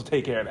someone else will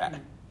take care of that.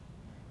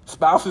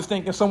 Spouse is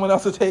thinking someone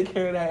else will take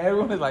care of that.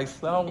 Everyone is like,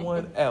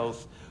 someone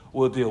else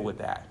will deal with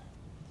that.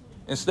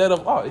 Instead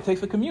of, it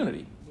takes a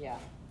community. Yeah.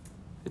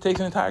 It takes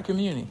an entire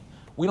community.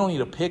 We don't need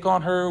to pick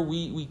on her.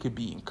 We could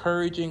be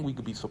encouraging. We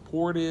could be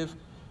supportive.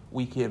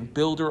 We can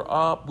build her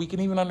up. We can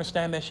even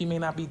understand that she may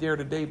not be there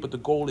today, but the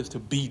goal is to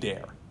be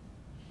there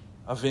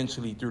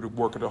eventually through the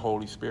work of the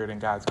Holy Spirit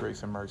and God's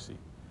grace and mercy.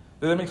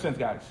 Does that make sense,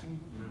 guys?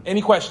 Any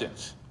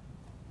questions?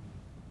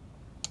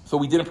 So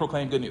we didn't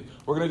proclaim good news.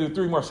 We're going to do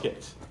 3 more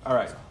skits. All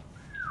right.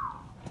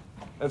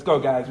 Let's go,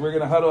 guys. We're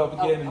going to huddle up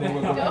again, and then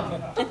we'll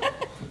go.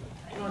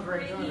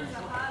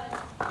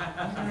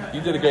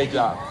 You did a great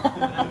job.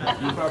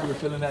 You probably were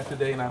feeling that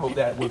today, and I hope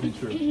that wasn't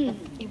true.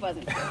 He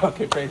wasn't.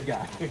 Okay, praise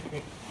God.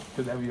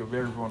 Because that would be a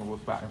very vulnerable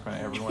spot in front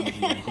of everyone to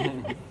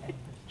be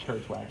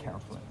church-wide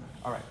counseling.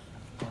 All right.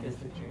 In this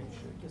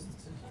situation,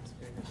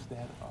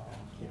 instead of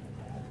giving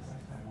advice,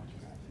 I want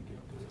you guys to get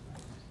good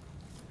advice.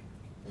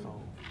 So,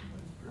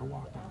 you're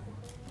walking.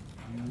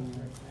 You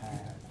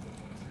had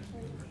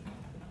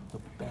the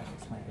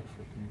best plan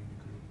for community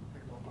group,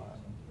 but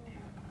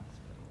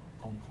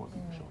only 4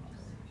 people showed up.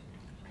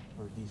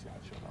 Or these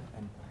guys showed up.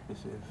 And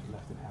this is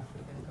less than half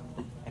of the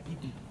group. And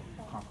people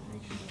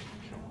confirmation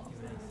didn't show up.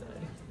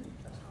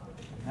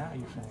 Now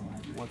you're saying,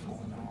 like, what's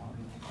going on?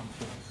 I'm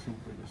feeling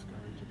super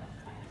discouraged about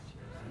this.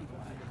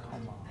 Like,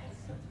 come on.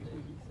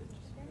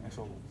 And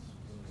so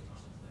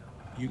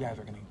you guys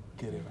are going to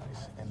get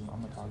advice. And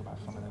I'm going to talk about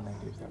some of the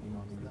negatives that we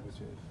normally do,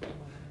 which is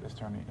let's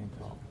turn it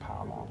into a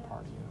pile-on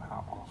party and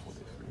how awful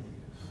this really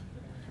is.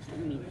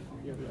 You need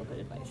your real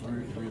good advice.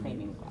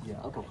 Proclaiming gospel.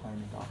 Yeah,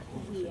 proclaiming gospel.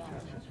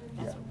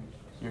 Yeah.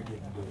 You're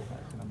getting good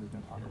advice. And I'm just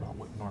going to talk about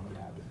what normally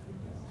happens in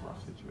a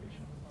rough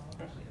situation.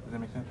 Does that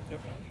make sense?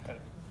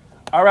 Yep.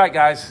 All right,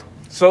 guys.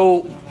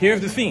 So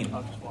here's the scene.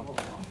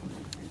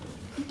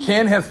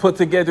 Ken has put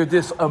together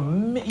this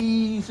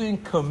amazing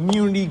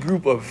community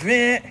group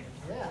event.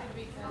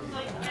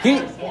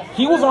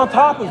 He was on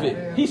top of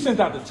it. He sent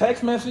out the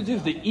text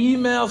messages, the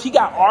emails. He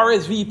got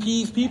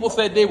RSVPs. People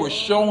said they were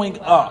showing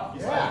up.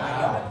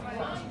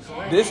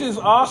 This is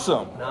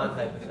awesome.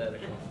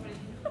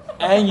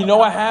 And you know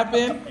what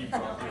happened?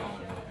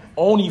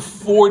 Only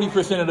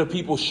 40% of the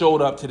people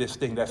showed up to this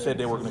thing that said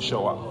they were going to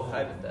show up.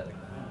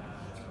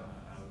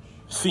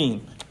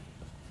 Scene.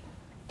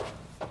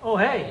 Oh,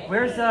 hey,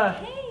 where's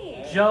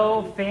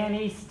Joe,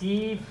 Fanny,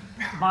 Steve,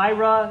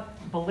 Myra,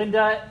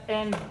 Belinda,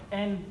 and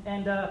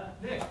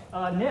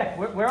Nick?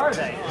 Where are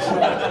they?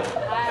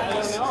 I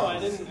don't know. I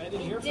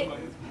didn't hear from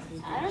them.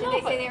 I don't know.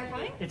 Did they say they were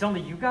coming? It's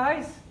only you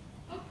guys?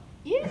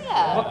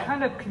 Yeah. What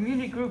kind of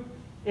community group,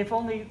 if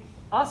only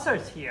us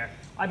is here?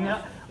 I mean,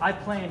 I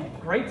planned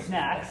great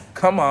snacks.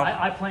 Come on.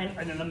 I planned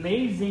an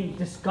amazing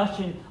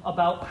discussion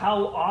about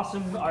how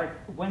awesome our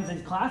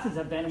Wednesday's classes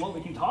have been and what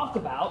we can talk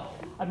about.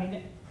 I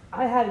mean,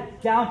 I had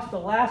it down to the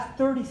last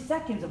 30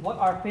 seconds of what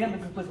our family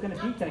group was going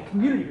to be tonight,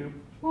 community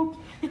group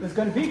was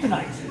going to be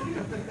tonight.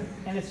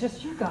 And it's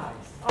just you guys.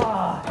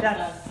 Ah,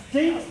 that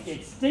stinks.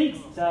 It stinks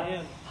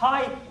to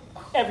high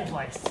every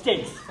place.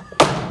 Stinks.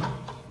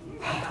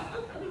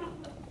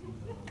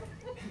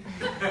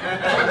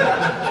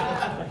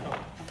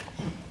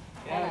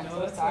 Yeah, no,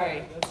 that's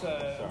sorry.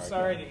 I'm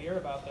sorry to hear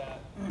about that.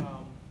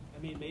 I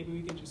mean, maybe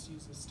we can just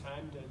use this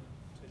time to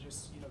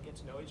just get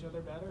to know each other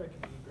better. It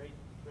can be a great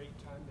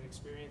time to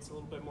experience a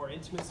little bit more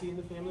intimacy in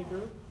the family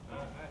group. I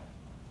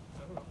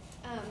don't know.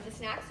 The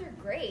snacks are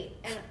great,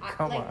 and I've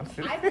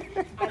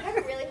had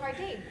a really hard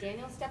day.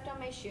 Daniel stepped on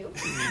my shoe,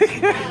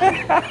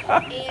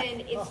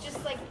 and it's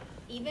just like,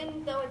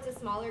 even though it's a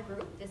smaller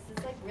group, this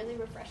is like really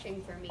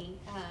refreshing for me.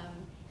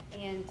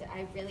 And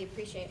I really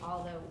appreciate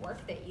all the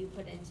work that you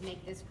put in to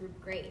make this group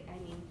great. I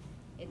mean,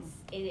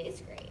 it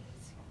is great.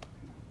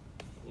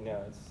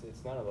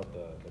 It's not about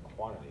the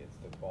quantity; it's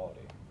the quality.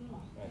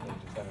 I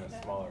think just having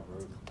a smaller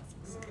group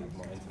is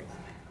more intimate.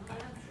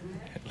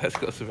 Let's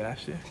go,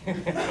 Sebastian.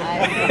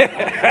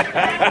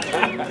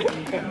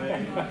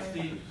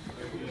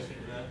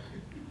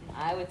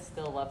 I would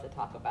still love to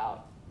talk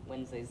about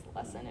Wednesday's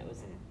lesson. It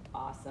was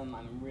awesome.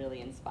 I'm really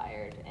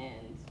inspired,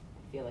 and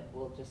I feel like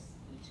we'll just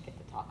each get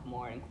to talk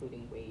more,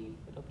 including Wade.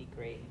 It'll be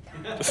great.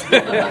 Maybe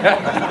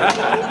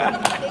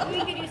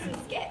we could do some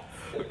skits.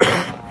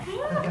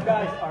 You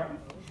guys are...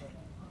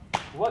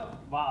 What?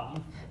 Wow.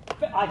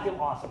 I feel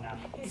awesome now.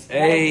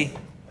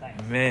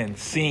 Amen.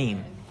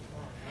 Scene.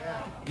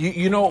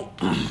 You know,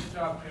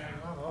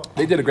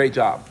 they did a great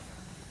job.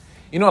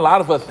 You know, a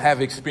lot of us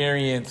have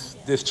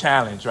experienced this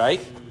challenge,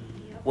 right?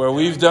 Where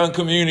we've done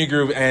community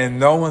group and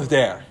no one's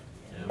there.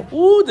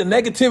 Ooh, the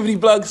negativity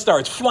bug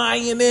starts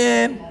flying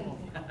in.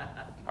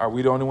 Are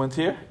we the only ones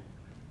here?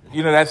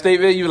 You know that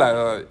statement? You're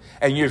like,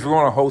 and if you're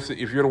going to host it,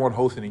 if you're the one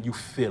hosting it, you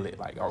feel it.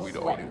 Like, are we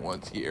the only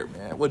ones here,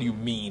 man? What do you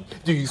mean?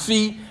 Do you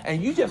see?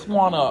 And you just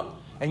want to,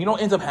 and you know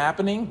what ends up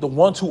happening? The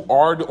ones who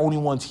are the only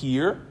ones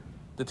here,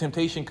 the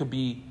temptation could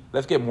be,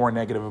 let's get more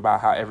negative about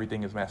how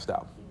everything is messed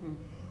up.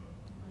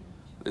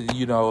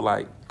 You know,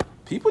 like,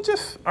 people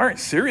just aren't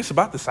serious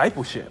about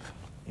discipleship.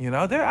 You know,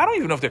 I don't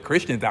even know if they're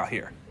Christians out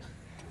here.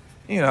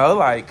 You know,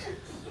 like,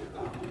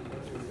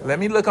 let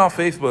me look on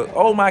Facebook.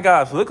 Oh my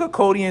gosh, look at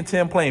Cody and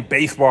Tim playing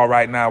baseball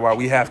right now while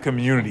we have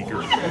community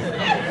group.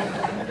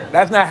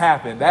 That's not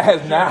happened. That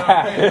has not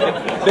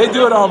happened. They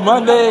do it on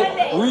Monday.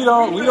 We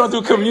don't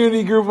do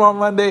community group on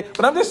Monday.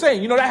 But I'm just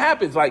saying, you know, that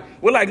happens. Like,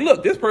 we're like,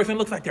 look, this person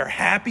looks like they're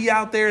happy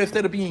out there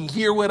instead of being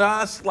here with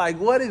us. Like,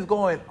 what is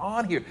going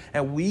on here?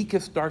 And we can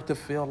start to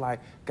feel like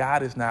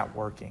God is not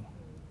working.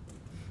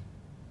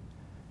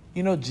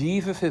 You know,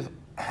 Jesus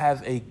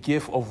has a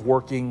gift of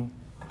working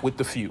with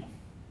the few.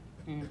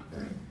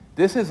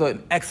 This is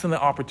an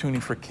excellent opportunity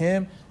for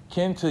Ken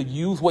to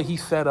use what he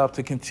set up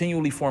to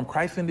continually form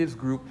Christ in this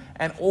group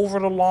and over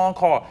the long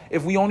haul.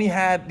 If we only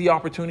had the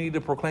opportunity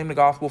to proclaim the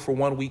gospel for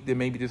 1 week, then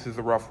maybe this is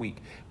a rough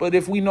week. But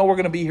if we know we're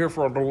going to be here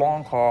for the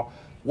long haul,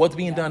 what's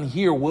being done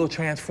here will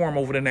transform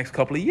over the next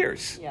couple of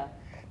years. Yeah.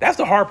 That's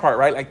the hard part,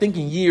 right? Like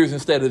thinking years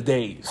instead of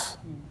days.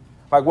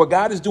 Like what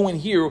God is doing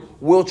here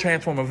will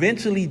transform.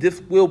 Eventually,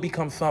 this will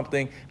become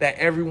something that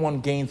everyone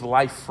gains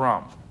life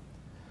from.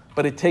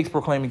 But it takes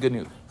proclaiming good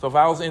news. So if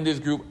I was in this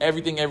group,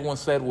 everything everyone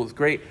said was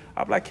great,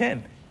 I'd be like,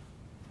 Ken,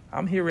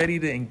 I'm here ready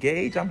to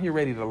engage. I'm here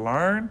ready to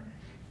learn.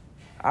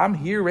 I'm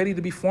here ready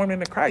to be formed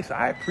into Christ.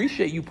 I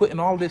appreciate you putting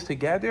all this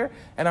together,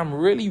 and I'm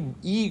really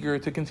eager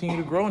to continue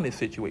to grow in this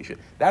situation.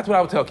 That's what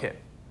I would tell Ken.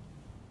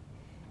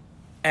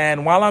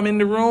 And while I'm in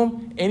the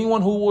room,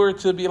 anyone who were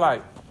to be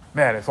like,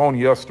 man, it's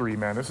only us three,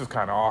 man, this is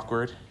kind of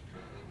awkward.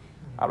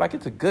 I'm like,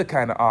 it's a good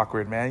kind of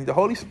awkward, man. The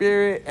Holy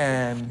Spirit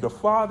and the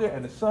Father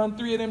and the Son,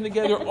 three of them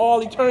together, all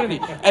eternity.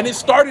 And it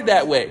started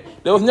that way.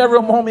 There was never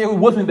a moment it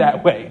wasn't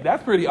that way.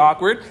 That's pretty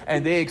awkward,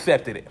 and they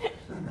accepted it.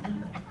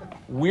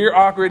 We're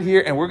awkward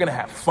here, and we're going to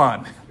have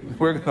fun.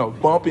 We're going to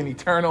bump in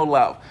eternal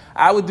love.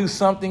 I would do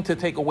something to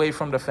take away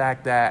from the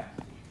fact that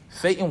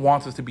Satan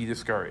wants us to be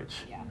discouraged.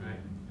 Yeah. Right.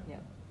 Yeah.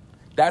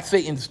 That's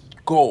Satan's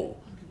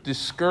goal,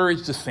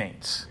 discourage the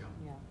saints.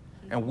 Yeah.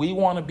 And we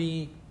want to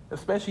be,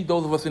 especially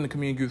those of us in the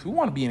community groups, we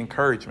want to be an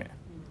encouragement.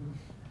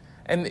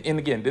 And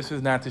again, this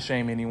is not to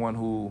shame anyone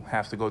who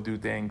has to go do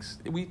things.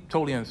 We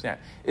totally understand.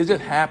 It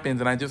just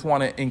happens, and I just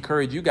want to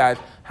encourage you guys,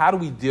 how do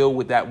we deal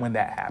with that when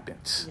that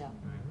happens? Yeah.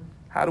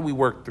 How do we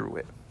work through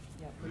it?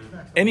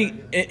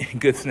 Yeah.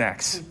 Good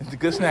snacks. The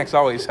good snacks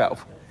always help.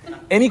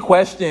 Any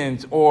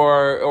questions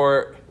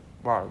or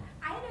Barb?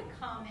 I had a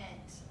comment.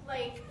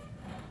 Like,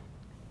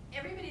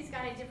 everybody's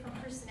got a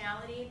different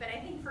personality, but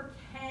I think for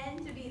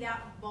Ken to be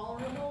that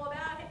vulnerable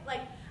about it,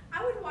 like,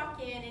 I would walk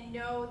in and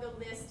know the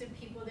list of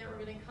people that were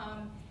going to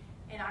come,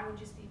 and I would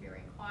just be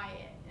very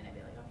quiet, and I'd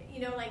be like,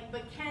 okay,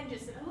 but Ken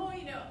just said,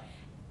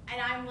 And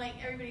I'm like,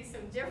 everybody's so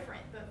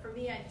different, but for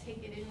me, I'd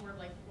take it inward,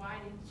 like, why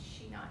did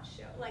she not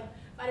show? Like,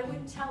 but I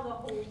wouldn't tell the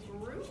whole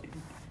group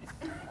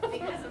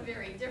because I'm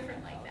very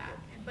different like that.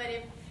 But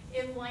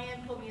if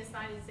Lyanne pulled me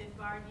aside and said,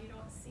 Barb, you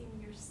don't seem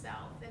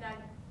yourself, then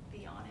I'd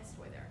be honest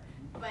with her.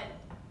 But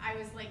I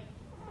was like,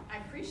 I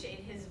appreciate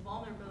his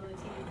vulnerability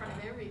in front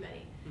of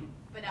everybody.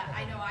 But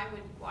I know I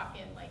would walk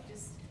in like,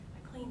 just, I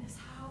clean this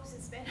house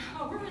and spend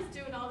hours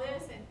doing all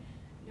this, and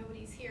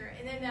nobody's here.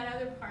 And then that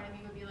other part of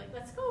me would be like,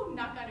 let's go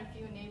knock on a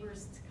few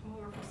neighbors to come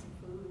over for some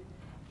food.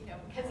 You know,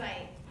 because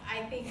I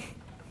think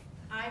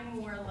I'm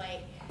more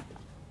like,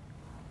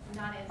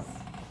 not as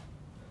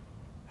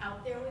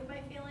out there with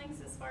my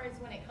feelings as far as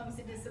when it comes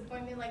to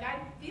disappointment. Like, I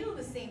feel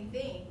the same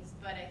things,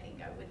 but I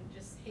think I wouldn't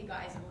just, hey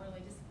guys, I'm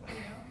really disappointed,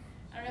 you know?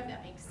 I don't know if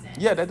that makes sense.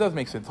 Yeah, that does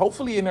make sense.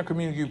 Hopefully in our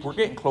community group, we're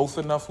getting close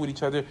enough with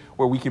each other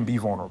where we can be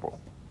vulnerable.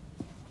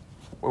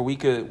 Where we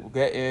could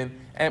get in,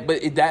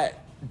 that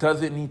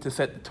doesn't need to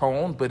set the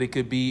tone, but it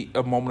could be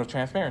a moment of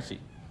transparency.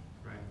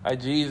 Right.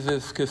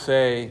 Jesus could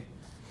say,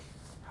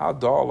 how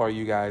dull are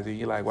you guys? And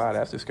you're like, wow,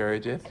 that's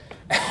discouraging.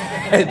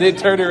 And then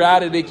turn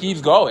around and it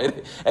keeps going.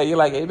 And you're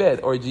like,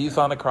 amen. Or Jesus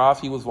on the cross,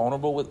 he was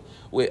vulnerable with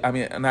I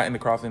mean, not in the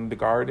cross, in the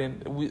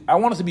garden. I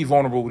want us to be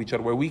vulnerable with each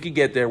other, where we could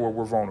get there where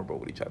we're vulnerable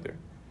with each other.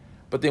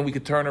 But then we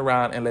could turn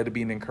around and let it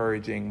be an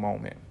encouraging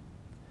moment.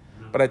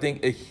 But I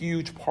think a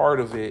huge part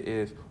of it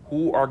is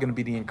who are going to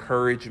be the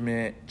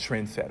encouragement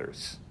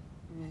trendsetters.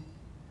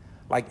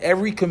 Like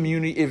every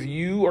community, if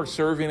you are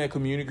serving a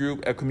community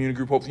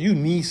group hopes, you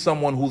need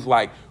someone who's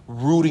like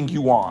rooting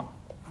you on.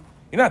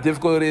 You know how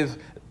difficult it is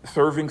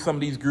serving some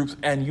of these groups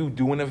and you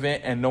do an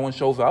event and no one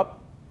shows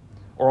up?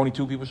 Or only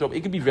 2 people show up? It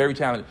can be very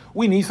challenging.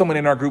 We need someone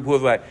in our group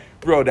who's like,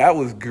 bro, that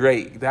was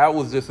great. That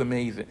was just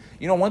amazing.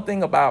 You know, one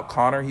thing about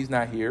Connor, he's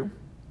not here.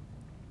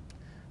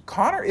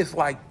 Connor is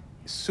like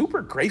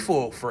super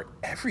grateful for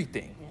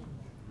everything.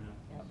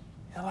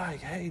 You're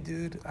like, hey,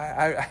 dude,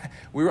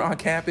 we were on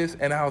campus,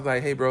 and I was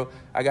like, hey, bro,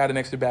 I got an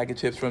extra bag of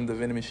chips from the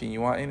vending machine.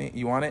 You want any?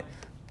 You want it?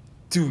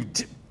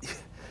 Dude,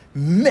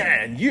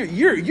 man, you're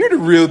the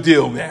real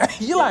deal, man.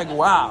 You're like,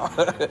 wow.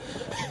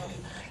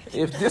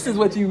 If this is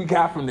what you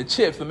got from the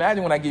chips,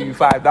 imagine when I give you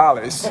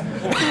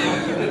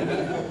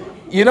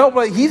 $5. You know,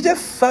 but he's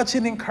just such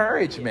an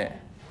encouragement.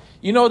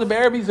 You know, the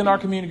Barabys in our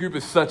community group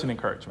is such an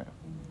encouragement.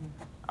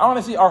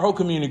 Honestly, our whole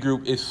community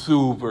group is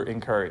super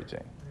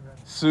encouraging.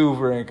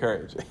 Super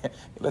encouraging.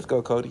 Let's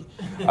go, Cody.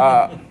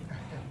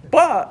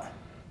 But,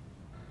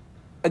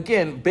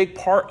 again, big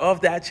part of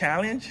that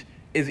challenge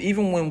is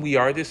even when we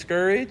are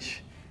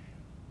discouraged,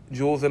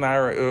 Jules and I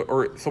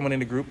or someone in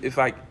the group, it's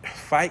like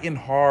fighting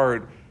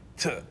hard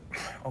to,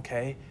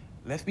 okay,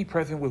 let's be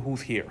present with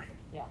who's here.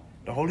 Yeah.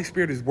 The Holy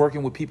Spirit is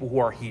working with people who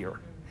are here.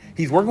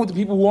 He's working with the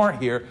people who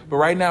aren't here, but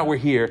right now we're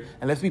here,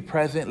 and let's be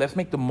present. Let's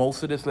make the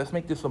most of this. Let's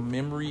make this a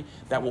memory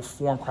that will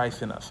form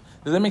Christ in us.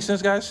 Does that make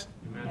sense, guys?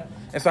 Amen.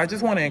 And so I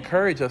just want to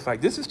encourage us, like,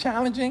 this is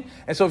challenging.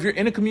 And so if you're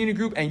in a community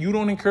group and you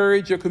don't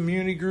encourage your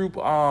community group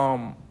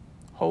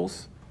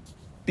hosts,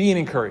 be an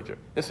encourager.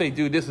 Let's say,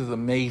 dude, this is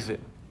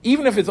amazing.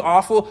 Even if it's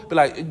awful, but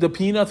like the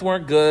peanuts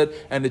weren't good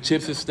and the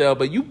chips are stale,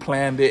 but you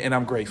planned it and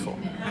I'm grateful.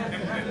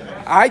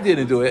 I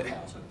didn't do it.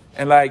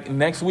 And like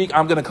next week,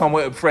 I'm going to come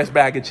with a fresh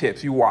bag of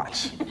chips. You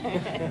watch.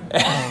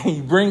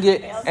 You bring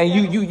it and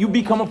you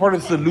become a part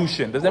of the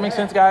solution. Does that make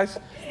sense, guys?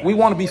 We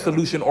want to be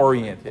solution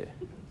oriented.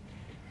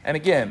 And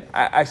again,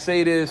 I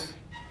say this,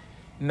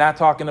 not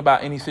talking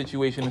about any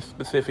situation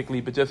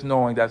specifically, but just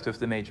knowing that's just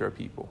the nature of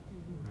people.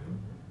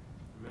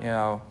 You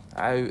know,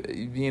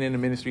 being in the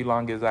ministry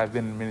long as I've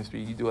been in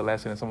ministry, you do a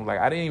lesson and someone's like,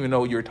 I didn't even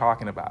know what you were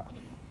talking about.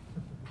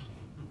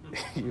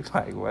 You're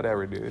like,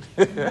 whatever, dude.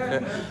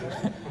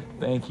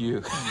 Thank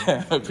you.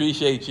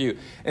 Appreciate you.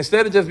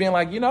 Instead of just being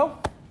like, you know,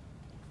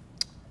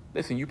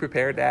 listen, you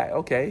prepared that.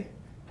 Okay.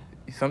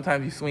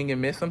 Sometimes you swing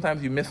and miss.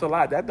 Sometimes you miss a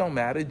lot. That don't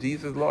matter.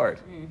 Jesus Lord.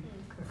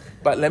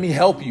 But let me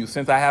help you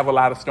since I have a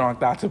lot of strong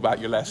thoughts about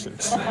your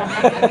lessons.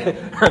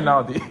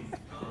 Rinaldi. Do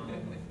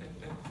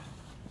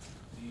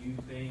you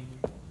think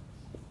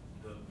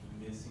the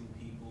missing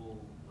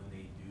people, when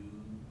they do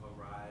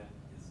arrive,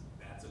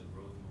 that's a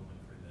growth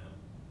moment for them?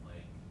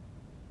 Like,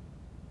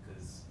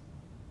 because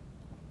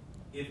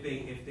if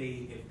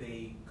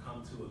they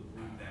come to a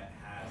group that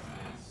has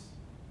this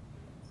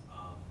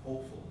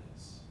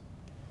hopefulness,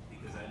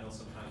 because I know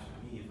sometimes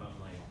for me, if I'm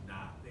like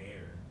not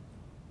there,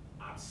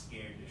 I'm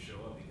scared to show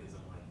up because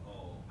I'm like,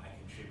 oh, I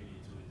contributed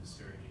to a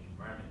discouraging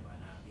environment by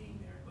not being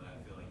there. But I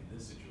feel like in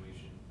this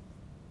situation,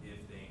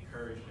 if the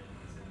encouragement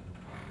is in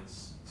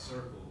this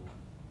circle,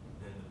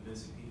 then the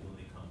missing people,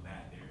 they come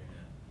back there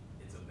and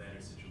it's a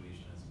better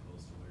situation as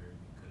opposed to where it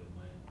could have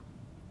went.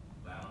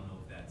 But I don't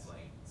know if that's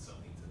like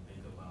something to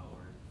think about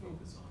or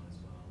focus on as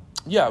well.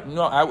 Yeah,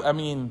 no, I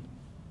mean,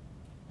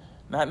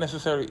 not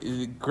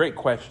necessarily, great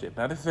question.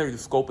 Not necessarily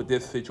the scope of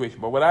this situation,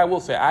 but what I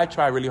will say, I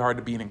try really hard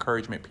to be an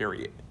encouragement,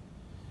 period.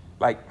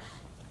 Like,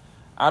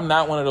 I'm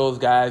not one of those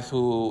guys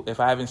who,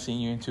 if I haven't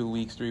seen you in 2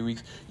 weeks, 3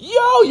 weeks,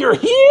 yo, you're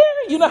here?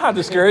 You know how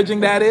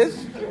discouraging that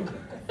is?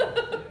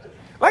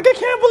 Like, I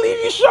can't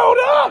believe you showed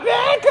up,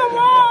 man. Come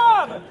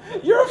on.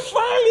 You're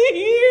finally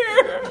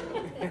here.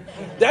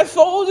 That's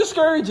so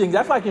discouraging.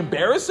 That's like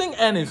embarrassing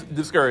and it's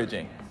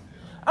discouraging.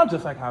 I'm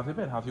just like, how's it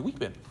been? How's your week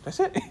been? That's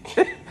it.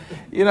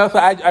 You know, so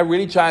I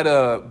really try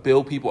to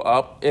build people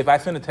up. If I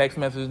send a text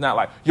message, it's not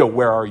like, yo,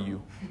 where are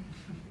you?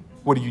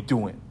 What are you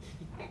doing?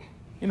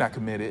 You're not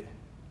committed.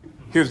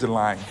 Here's the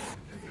line.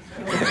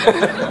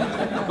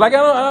 Like, I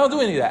don't do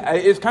any of that.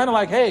 It's kind of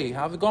like, hey,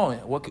 how's it going?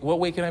 What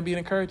way can I be an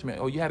encouragement?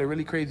 Oh, you had a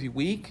really crazy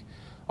week?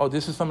 Oh,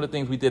 this is some of the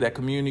things we did at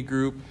community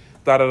group.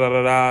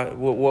 Da-da-da-da-da.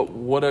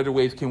 What other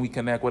ways can we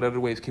connect? What other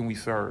ways can we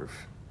serve?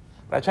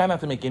 But I try not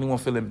to make anyone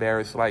feel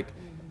embarrassed. Like,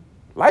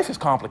 life is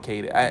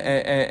complicated.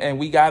 And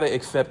we got to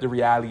accept the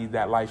reality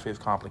that life is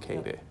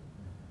complicated.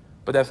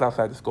 But that's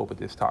outside the scope of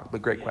this talk.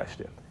 But great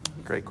question.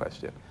 Great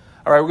question.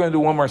 All right, we're going to do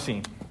one more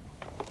scene.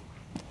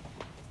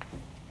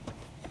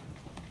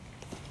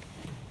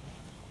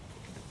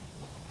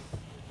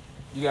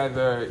 You guys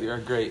are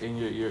great, and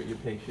you're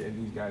patient,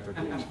 and these guys are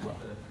great as well.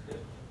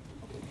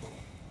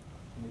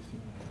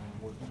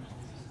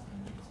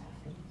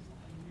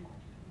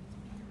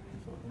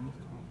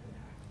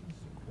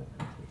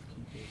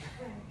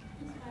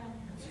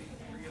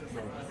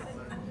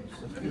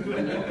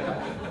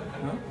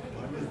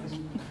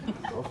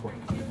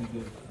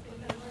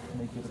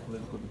 Make it a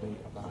political debate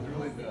about it.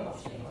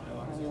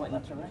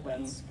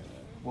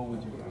 What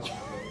would you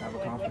have a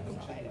conflict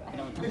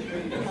about?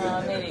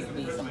 Maybe it could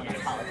be someone in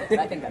politics.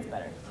 I think that's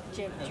better.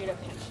 Judah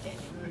pitched it.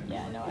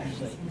 Yeah, no,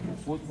 actually.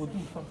 We'll do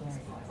something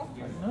like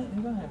that. No,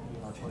 you don't have to be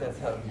hard. That's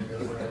how you do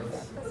it.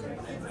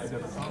 There's a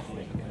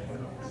conflict.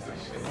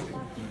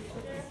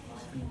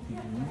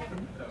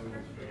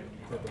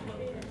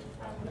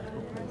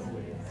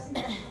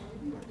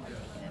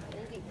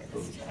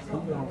 Who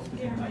wants to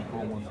be on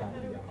one side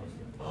of the house?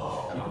 You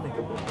can make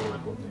a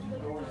political thing.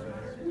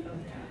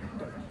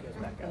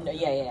 No,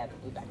 yeah,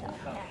 we back out.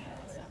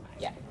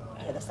 Yeah,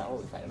 that's not what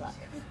we fight about.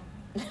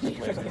 We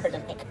heard to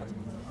make up.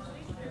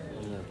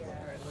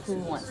 Who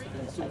wants to be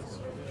in the fight?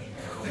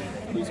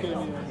 Who's going to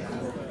be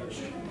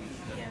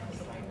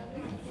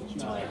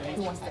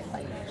Who wants to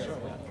fight?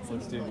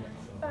 Let's do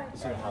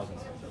housing.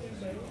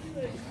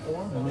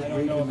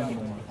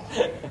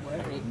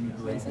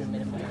 Raising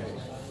minimum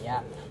wage.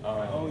 Yeah.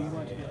 Oh, you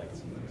want to be like...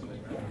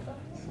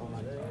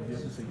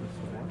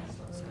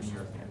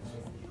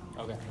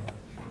 Okay.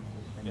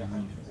 Yeah.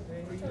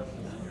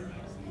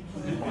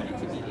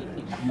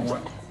 You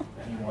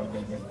want to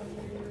be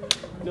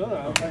No,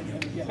 okay.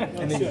 Yeah.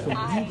 And then so you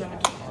guys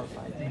are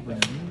fighting, bring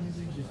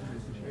music, just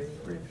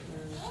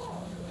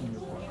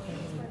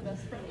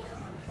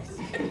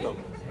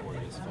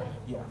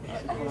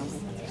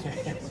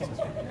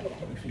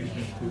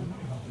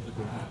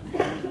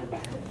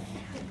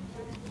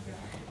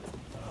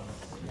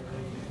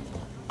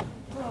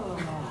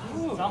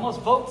It's almost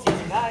vote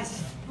season,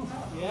 guys.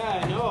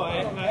 Yeah, I know.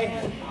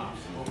 I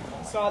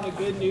saw the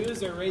good news.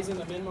 They're raising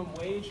the minimum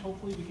wage.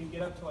 Hopefully we can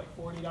get up to like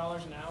 $40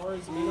 an hour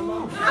as a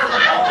minimum.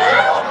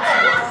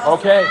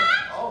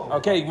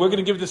 Okay, we're going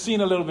to give the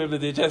scene a little bit,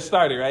 but they just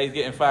started, right? He's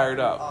getting fired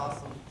up.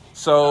 Awesome.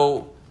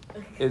 So,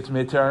 it's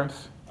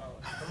midterms.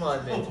 Come on,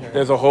 midterms.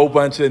 There's a whole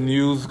bunch of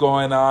news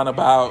going on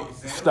about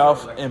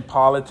stuff in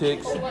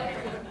politics,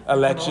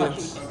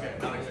 elections.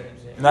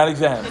 Not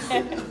exams.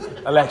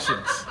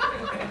 Elections.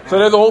 So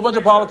there's a whole bunch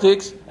of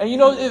politics. And you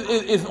know,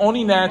 it's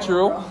only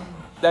natural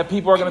that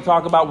people are going to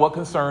talk about what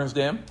concerns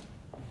them.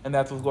 And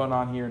that's what's going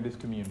on here in this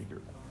community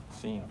group.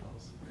 Scene.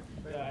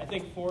 Yeah, I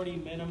think 40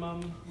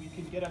 minimum. We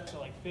could get up to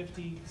like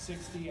 50,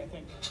 60. I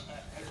think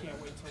I can't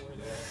wait till we're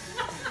there.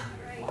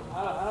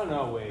 I don't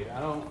know, Wade.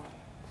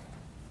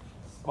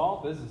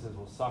 Small businesses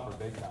will suffer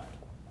big time.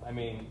 I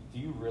mean, do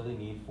you really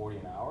need 40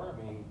 an hour? I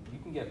mean, you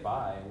can get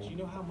by. Do you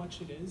know how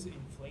much it is?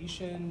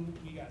 Inflation.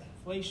 We got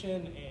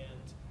inflation and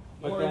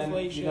but more then,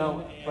 inflation.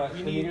 But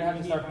then you're going to have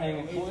to start paying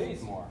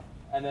employees more.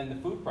 And then the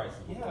food prices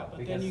will go up.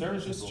 But then you can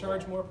just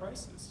charge more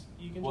prices.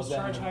 You can just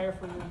charge higher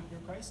for your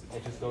prices.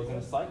 It just goes in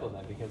a cycle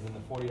then, because then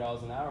the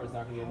 $40 an hour is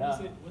not going to be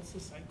enough. What's the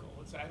cycle?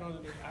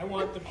 I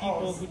want the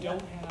people who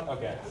don't have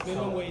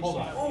minimum wage to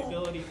have the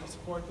ability to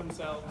support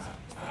themselves.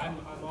 I'm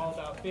all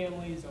about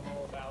families.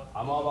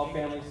 I'm all about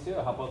families too.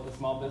 How about the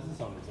small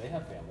business owners? They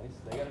have families.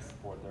 They got to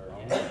support their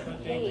own.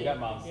 They got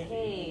moms.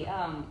 Hey,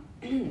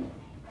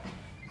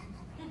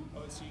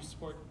 so you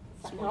support?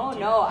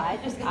 No,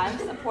 I'm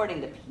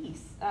supporting the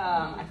peace.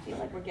 I feel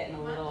like we're getting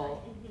a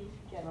little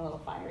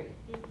fiery.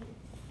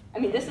 I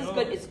mean, this is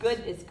good. It's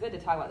good to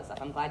talk about this stuff.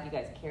 I'm glad you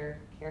guys care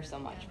so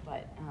much,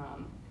 but.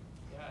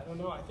 Yeah, I don't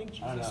know. I think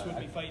Jesus would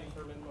be fighting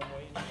for minimum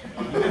wage.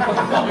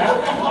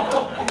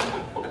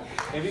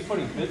 Maybe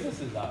putting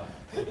businesses out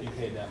if you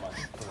paid that much.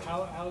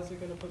 How is it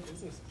going to put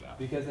businesses out?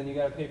 Because then you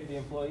got to pay for the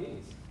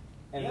employees,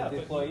 and if the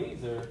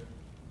employees are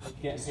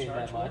getting paid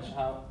that much,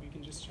 how we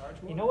can just charge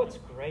more. You know what's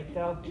great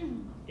though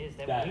is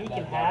that we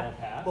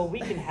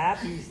can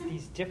have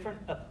these different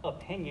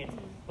opinions,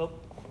 but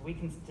we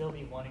can still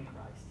be one in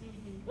Christ.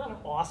 Isn't that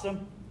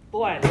awesome?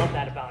 Boy, I love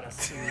that about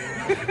us.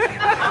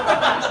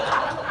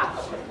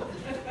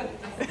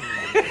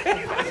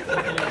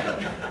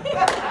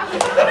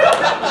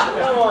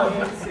 Come on,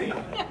 let's see.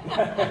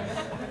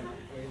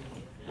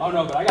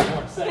 go, but I got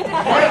more to say.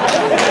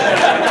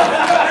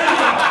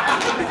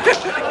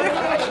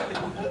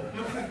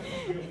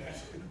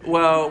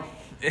 Well,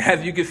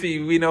 as you can see,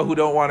 we know who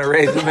don't want to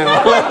raise the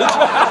minimum.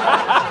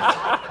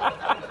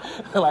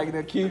 Like,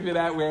 they're keeping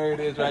that where it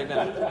is right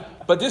now.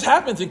 But this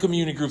happens in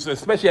community groups,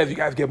 especially as you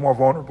guys get more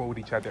vulnerable with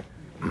each other.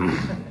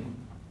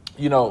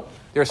 You know,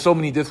 there's so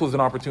many, this was an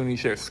opportunity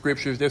to share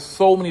scriptures. There's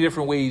so many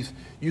different ways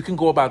you can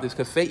go about this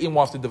because Satan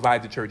wants to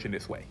divide the church in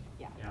this way.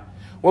 Yeah.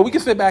 Well, we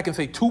can sit back and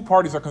say two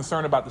parties are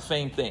concerned about the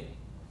same thing.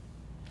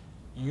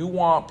 You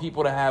want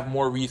people to have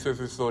more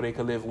resources so they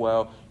can live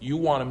well. You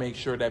want to make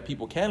sure that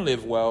people can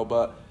live well,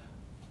 but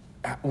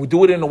we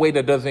do it in a way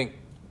that doesn't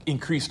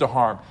increase the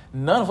harm.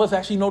 None of us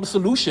actually know the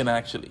solution,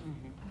 actually.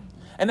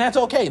 And that's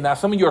okay. Now,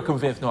 some of you are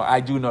convinced, no, I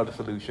do know the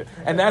solution.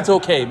 And that's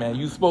okay, man.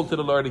 You spoke to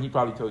the Lord and he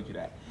probably told you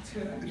that.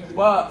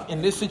 But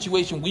in this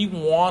situation, we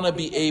want to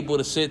be able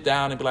to sit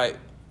down and be like,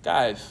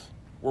 guys,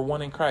 we're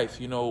one in Christ.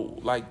 You know,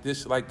 like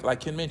this, like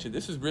Ken mentioned,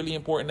 this is really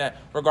important that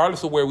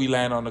regardless of where we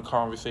land on the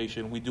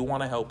conversation, we do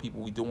want to help people.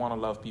 We do want to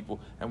love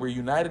people. And we're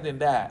united in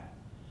that.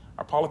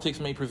 Our politics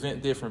may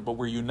present different, but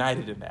we're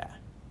united in that.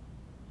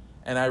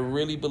 And I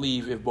really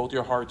believe if both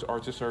your hearts are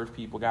to serve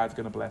people, God's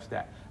going to bless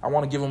that. I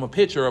want to give them a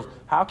picture of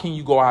how can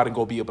you go out and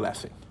go be a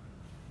blessing.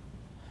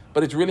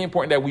 But it's really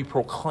important that we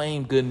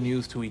proclaim good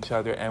news to each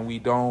other and we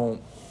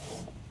don't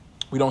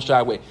shy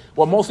away.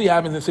 What mostly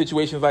happens in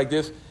situations like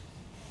this,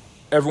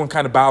 everyone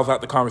kind of bows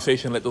out the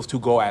conversation and let those two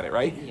go at it,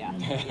 right?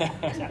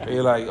 Yeah.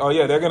 You're like, oh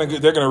yeah, they're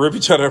gonna rip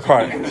each other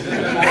apart.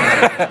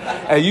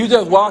 And you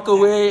just walk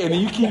away and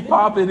you keep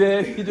popping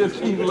in, you just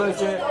keep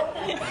looking.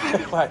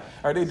 Like,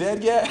 are they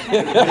dead yet?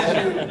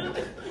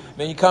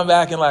 Then you come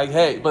back and like,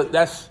 hey, but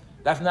that's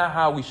not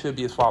how we should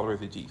be as followers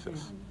of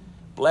Jesus.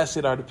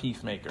 Blessed are the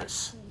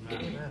peacemakers.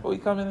 But we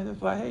come in and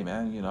just like, hey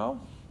man, you know,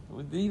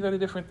 these are the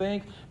different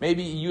things.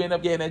 Maybe you end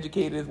up getting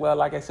educated as well.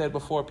 Like I said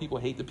before, people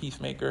hate the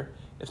peacemaker,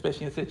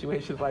 especially in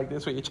situations like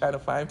this where you're trying to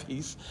find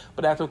peace.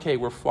 But that's okay.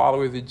 We're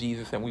followers of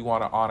Jesus and we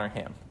want to honor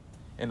him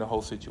in the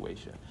whole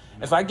situation.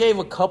 And so I gave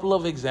a couple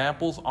of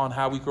examples on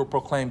how we could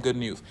proclaim good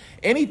news.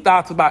 Any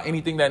thoughts about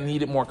anything that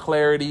needed more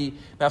clarity?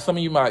 Now, some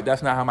of you might,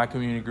 that's not how my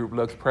community group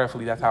looks.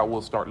 Prayerfully, that's how it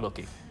will start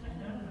looking.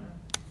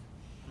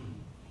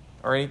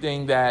 Or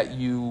anything that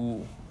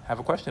you have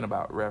a question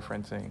about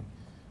referencing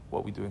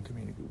what we do in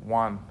community group.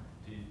 One.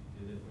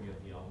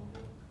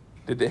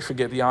 Did they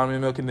forget the almond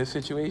milk in this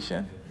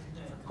situation?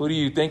 Who do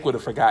you think would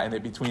have forgotten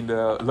it between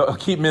the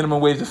keep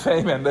minimum wage the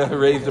same and the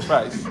raise the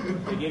price?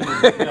 They gave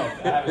me milk.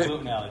 I have a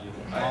gluten allergy.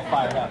 I'm all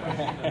fired up.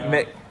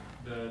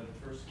 The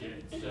first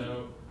kid.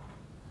 So,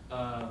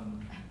 I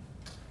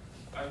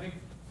think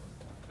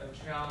a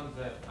challenge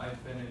that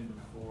I've been in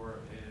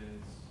before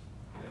is,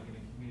 like in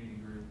a community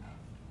group,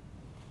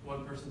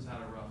 one person's had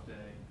a rough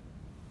day,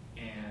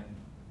 and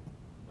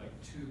like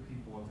two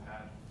people have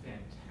had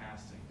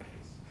fantastic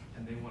days,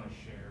 and they want to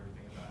share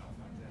everything about how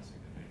fantastic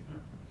their days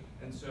are.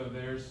 And so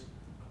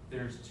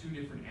there's two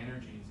different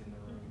energies in the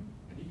room,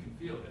 and you can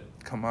feel it.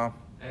 Come on.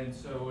 And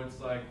so it's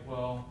like,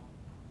 well,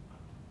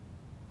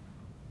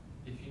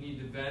 if you need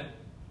to vent,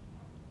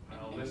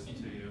 I'll listen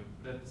to you.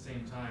 But at the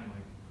same time,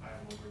 like, I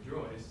will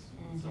rejoice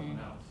with someone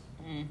else.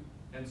 Mm-hmm.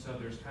 And so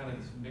there's kind of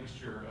this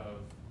mixture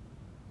of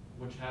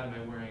which hat am I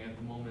wearing at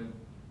the moment.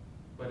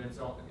 But it's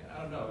all,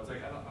 I don't know, it's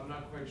like I'm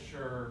not quite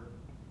sure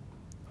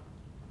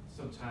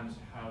sometimes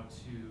how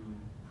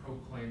to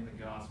proclaim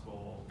the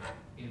gospel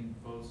in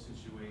both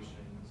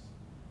situations,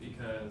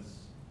 because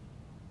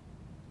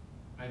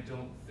I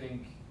don't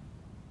think,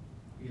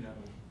 you know,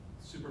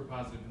 super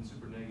positive and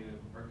super negative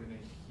are going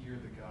to hear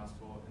the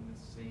gospel in the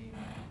same,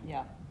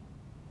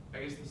 I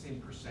guess the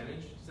same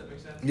percentage. Does that make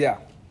sense? Yeah.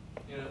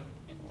 You know?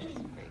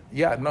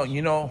 Yeah, no,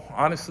 you know,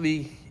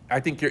 honestly, I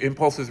think your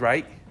impulse is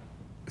right.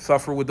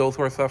 Suffer with those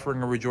who are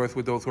suffering and rejoice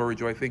with those who are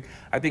rejoicing.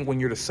 I think when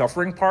you're the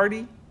suffering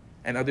party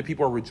and other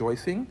people are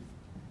rejoicing,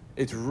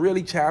 it's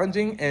really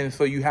challenging. And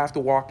so you have to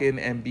walk in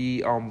and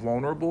be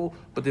vulnerable,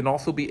 but then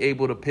also be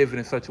able to pivot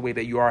in such a way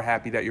that you are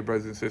happy that your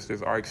brothers and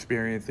sisters are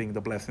experiencing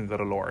the blessings of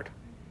the Lord.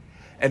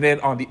 And then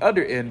on the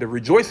other end, the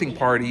rejoicing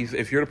parties,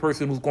 if you're the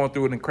person who's going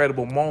through an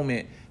incredible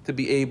moment, to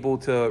be able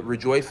to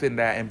rejoice in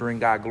that and bring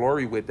God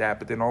glory with that,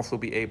 but then also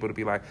be able to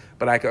be like,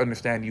 but I can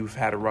understand you've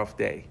had a rough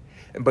day.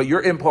 But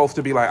your impulse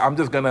to be like, I'm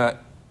just going to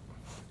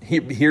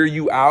hear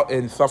you out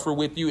and suffer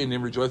with you and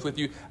then rejoice with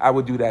you, I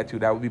would do that too.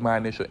 That would be my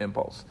initial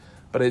impulse.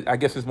 But I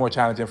guess it's more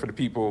challenging for the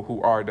people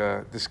who are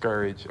the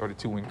discouraged or the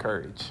too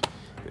encouraged.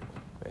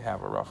 They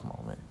have a rough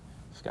moment.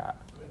 Scott.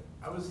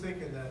 I was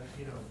thinking that,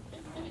 you know,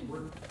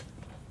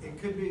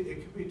 it could be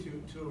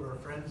two of our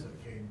friends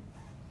that came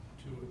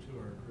to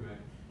our group.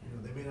 You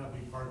know, they may not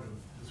be part of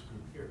this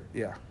group here.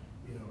 Yeah.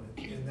 You know,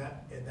 in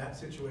that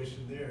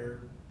situation there,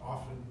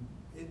 often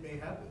it may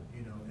happen,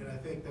 you know, and I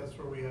think that's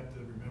where we have to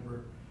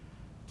remember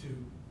to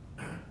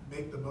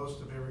make the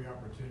most of every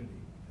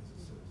opportunity, as it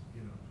says,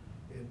 you know,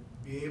 and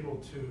be able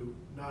to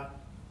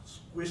not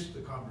squish the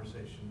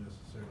conversation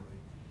necessarily,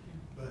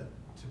 but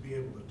to be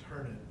able to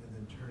turn it and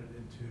then turn it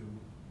into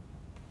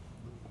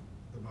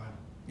the Bible.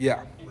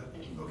 Yeah.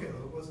 Okay,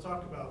 let's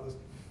talk about this.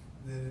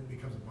 then it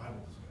becomes a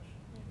Bible discussion.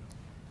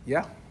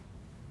 Yeah.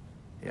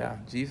 Yeah.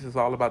 Jesus is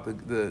all about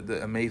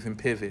the amazing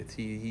pivots.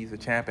 He's a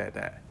champ at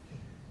that.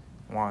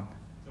 Juan.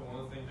 So one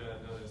of the things that I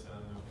noticed, I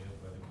don't know if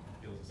anybody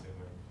feels the same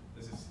way.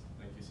 This is,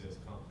 like you said, it's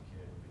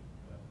complicated,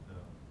 but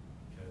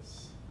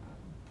because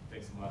it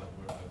takes a lot of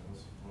work. But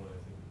most important,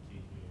 I think the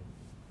key here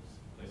is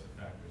place of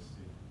factors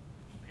to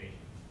be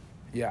patient.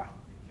 Yeah.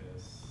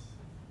 Because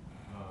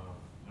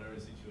whatever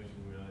situation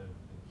we're in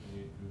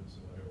community groups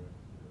or whatever,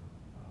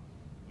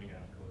 we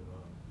got going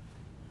on,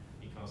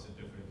 it comes to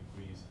different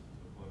degrees to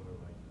the point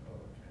where like, oh,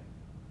 okay,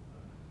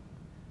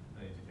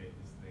 I need to take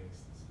these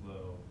things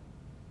slow.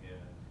 And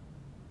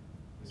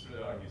it's really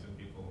hard because some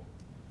people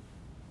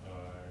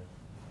are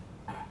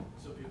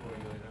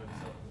really having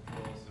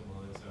self-control, some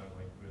others are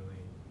like really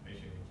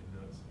patient and can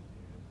notice it.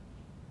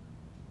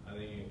 And I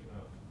think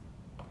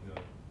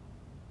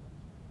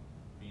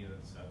being a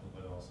disciple,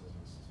 but also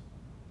just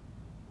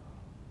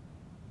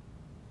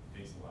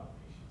takes a lot of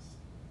patience.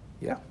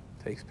 Yeah,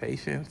 takes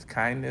patience,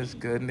 kindness,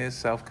 goodness,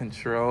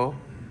 self-control.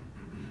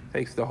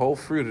 Takes the whole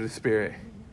fruit of the Spirit.